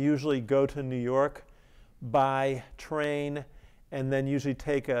 then usually go to New York by train, and then usually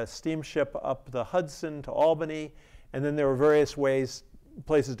take a steamship up the Hudson to Albany, and then there were various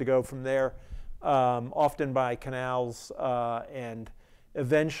places to go from there, often by canals, and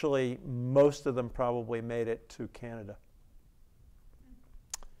eventually most of them probably made it to Canada.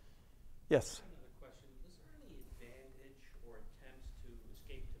 Yes? Another question. Was there any advantage or attempts to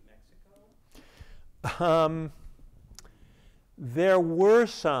escape to Mexico? There were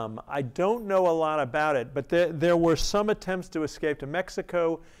some. I don't know a lot about it, but there were some attempts to escape to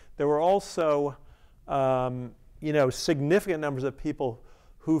Mexico. There were also significant numbers of people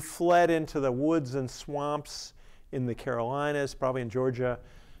who fled into the woods and swamps in the Carolinas, probably in Georgia,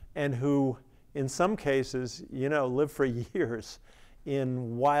 and who, in some cases, lived for years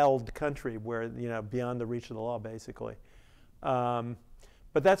in wild country where, beyond the reach of the law, basically.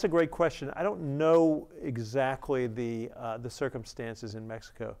 But that's a great question. I don't know exactly the circumstances in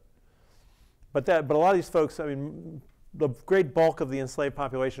Mexico. But a lot of these folks, the great bulk of the enslaved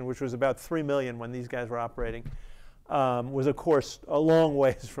population, which was about 3 million when these guys were operating, was, of course, a long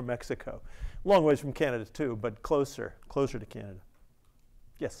ways from Mexico. A long ways from Canada, too, but closer to Canada.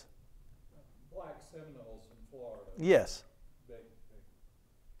 Yes? Black Seminoles in Florida. Yes. Big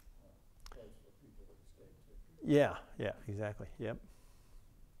place for people to escape to. Yeah, exactly. Yep.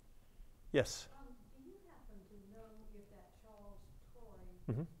 Yes? Do you happen to know if that Charles Torrey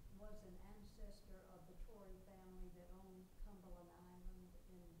was an ancestor of the Torrey family that owned Cumberland Island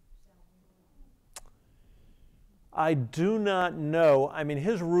in South Carolina? I do not know. I mean,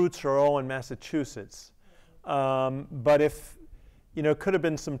 his roots are all in Massachusetts. But if, could have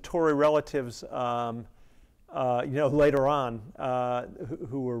been some Tory relatives, later on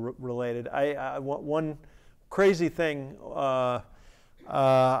who were related. One crazy thing, I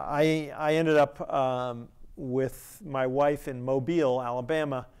ended up with my wife in Mobile,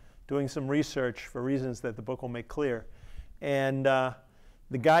 Alabama, doing some research for reasons that the book will make clear. And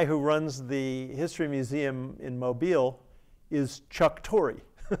the guy who runs the History Museum in Mobile is Chuck Torrey.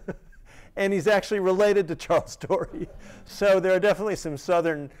 And he's actually related to Charles Torrey. So there are definitely some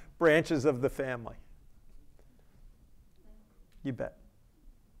southern branches of the family. You bet.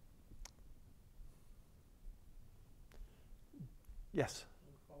 Yes?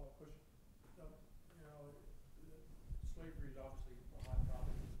 Follow-up question. Slavery is obviously a hot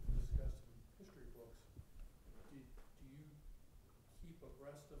topic discussed in history books. Do you keep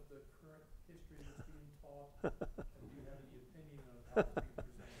abreast of the current history that's being taught? And do you have any opinion on how it's being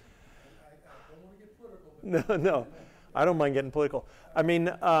presented? I don't want to get political, but No, I don't mind getting political. I mean,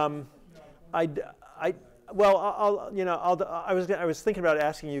 I was thinking about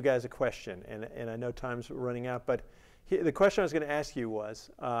asking you guys a question, and I know time's running out, but the question I was going to ask you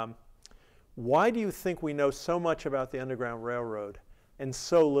was, why do you think we know so much about the Underground Railroad and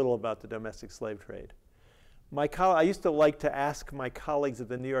so little about the domestic slave trade? I used to like to ask my colleagues at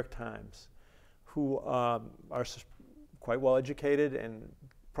the New York Times, who are quite well educated and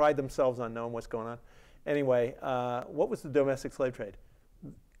pride themselves on knowing what's going on. Anyway, what was the domestic slave trade?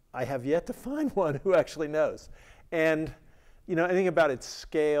 I have yet to find one who actually knows. And anything about its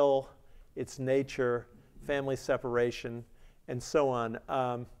scale, its nature, family separation, and so on.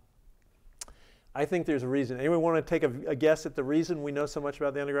 I think there's a reason. Anyone want to take a guess at the reason we know so much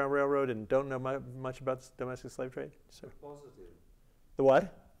about the Underground Railroad and don't know much about the domestic slave trade? So. The positive. The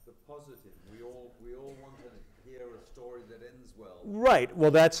what? The positive. We all want to hear a story that ends well. Right.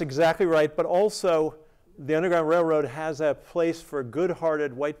 Well, that's exactly right. But also, the Underground Railroad has a place for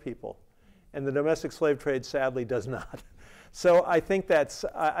good-hearted white people, and the domestic slave trade sadly does not. So I think that's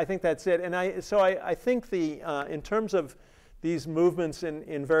it. And I think in terms of these movements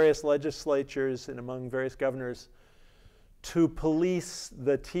in various legislatures and among various governors to police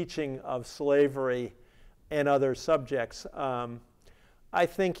the teaching of slavery and other subjects, I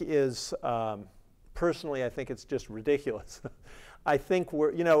think is personally, I think it's just ridiculous. I think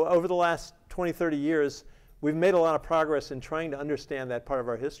we're, over the last 20, 30 years, we've made a lot of progress in trying to understand that part of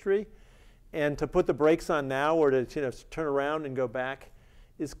our history. And to put the brakes on now or to turn around and go back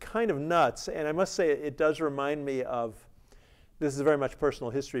is kind of nuts. And I must say it does remind me of, this is very much personal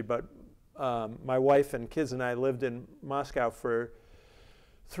history, but my wife and kids and I lived in Moscow for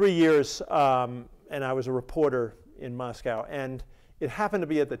 3 years, and I was a reporter in Moscow. And it happened to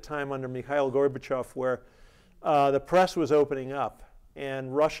be at the time under Mikhail Gorbachev where the press was opening up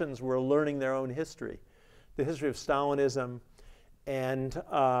and Russians were learning their own history, the history of Stalinism and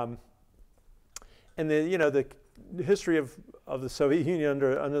the history of the Soviet Union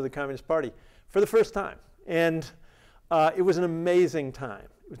under the Communist Party for the first time. And it was an amazing time.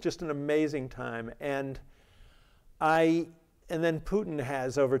 It was just an amazing time. And then Putin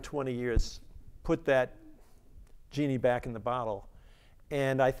has, over 20 years, put that genie back in the bottle.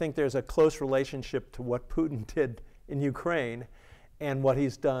 And I think there's a close relationship to what Putin did in Ukraine and what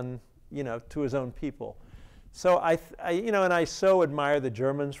he's done, to his own people. So and I so admire the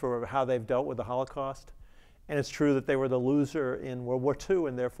Germans for how they've dealt with the Holocaust. And it's true that they were the loser in World War II,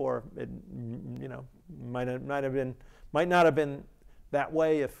 and therefore it, might not have been that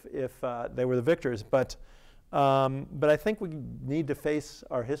way if they were the victors. But I think we need to face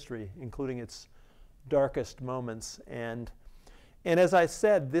our history, including its darkest moments. And as I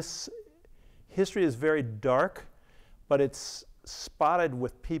said, this history is very dark, but it's spotted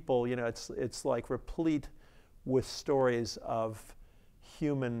with people. It's like replete with stories of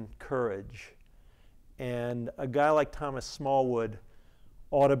human courage. And a guy like Thomas Smallwood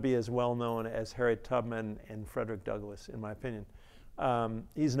ought to be as well known as Harriet Tubman and Frederick Douglass, in my opinion.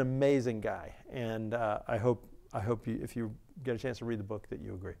 He's an amazing guy, and I hope you, if you get a chance to read the book, that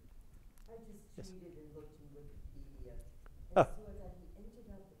you agree. I just read it and looked in Wikipedia and Oh. saw that he ended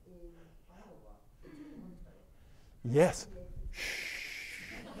up in Iowa. Yes.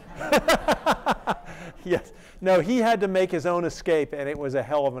 Yes. No, he had to make his own escape, and it was a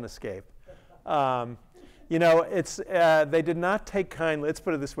hell of an escape. They did not take kindly. Let's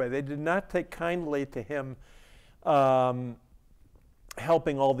put it this way: they did not take kindly to him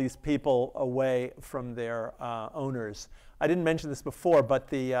helping all these people away from their owners. I didn't mention this before, but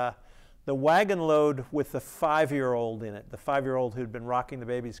the wagon load with the 5-year-old in it, the 5-year-old who'd been rocking the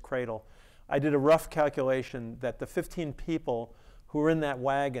baby's cradle, I did a rough calculation that the 15 people who were in that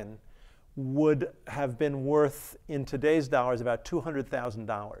wagon would have been worth, in today's dollars, about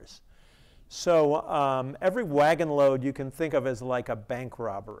 $200,000. So every wagon load you can think of as like a bank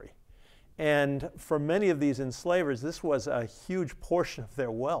robbery. And for many of these enslavers, this was a huge portion of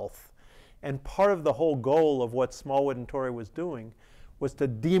their wealth. And part of the whole goal of what Smallwood and Torrey was doing was to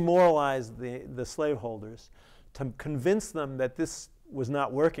demoralize the slaveholders, to convince them that this was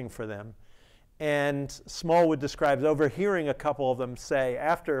not working for them. And Smallwood describes overhearing a couple of them say,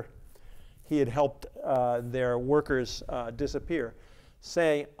 after he had helped their workers disappear,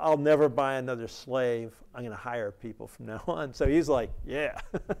 say, "I'll never buy another slave. I'm going to hire people from now on." So he's like, yeah.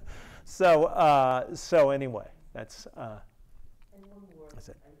 So anyway, that's And one more, that's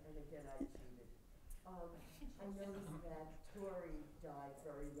it. and again, I cheated. I noticed that Torrey died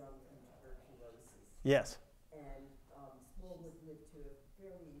very young from tuberculosis. Yes, And Smallwood lived to a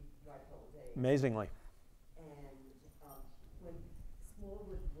fairly ripe old age. amazingly. And when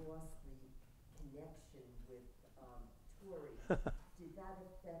Smallwood lost the connection with Torrey, did that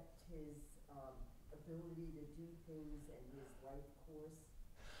affect his ability to do things and his life course?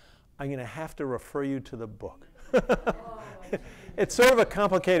 I'm going to have to refer you to the book. Oh, It's sort of a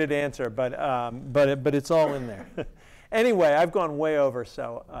complicated answer, but it's all in there. Anyway, I've gone way over,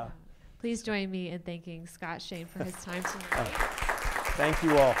 so. Please join me in thanking Scott Shane for his time tonight. Thank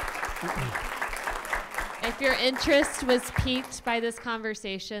you all. If your interest was piqued by this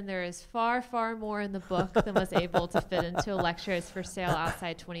conversation, there is far, far more in the book than was able to fit into a lecture. It's for sale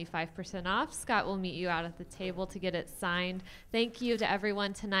outside, 25% off. Scott will meet you out at the table to get it signed. Thank you to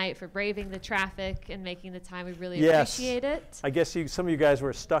everyone tonight for braving the traffic and making the time. We really appreciate it. I guess some of you guys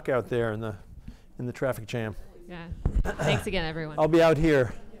were stuck out there in the traffic jam. Yeah. Thanks again, everyone. I'll be out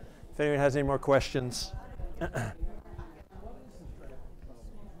here if anyone has any more questions.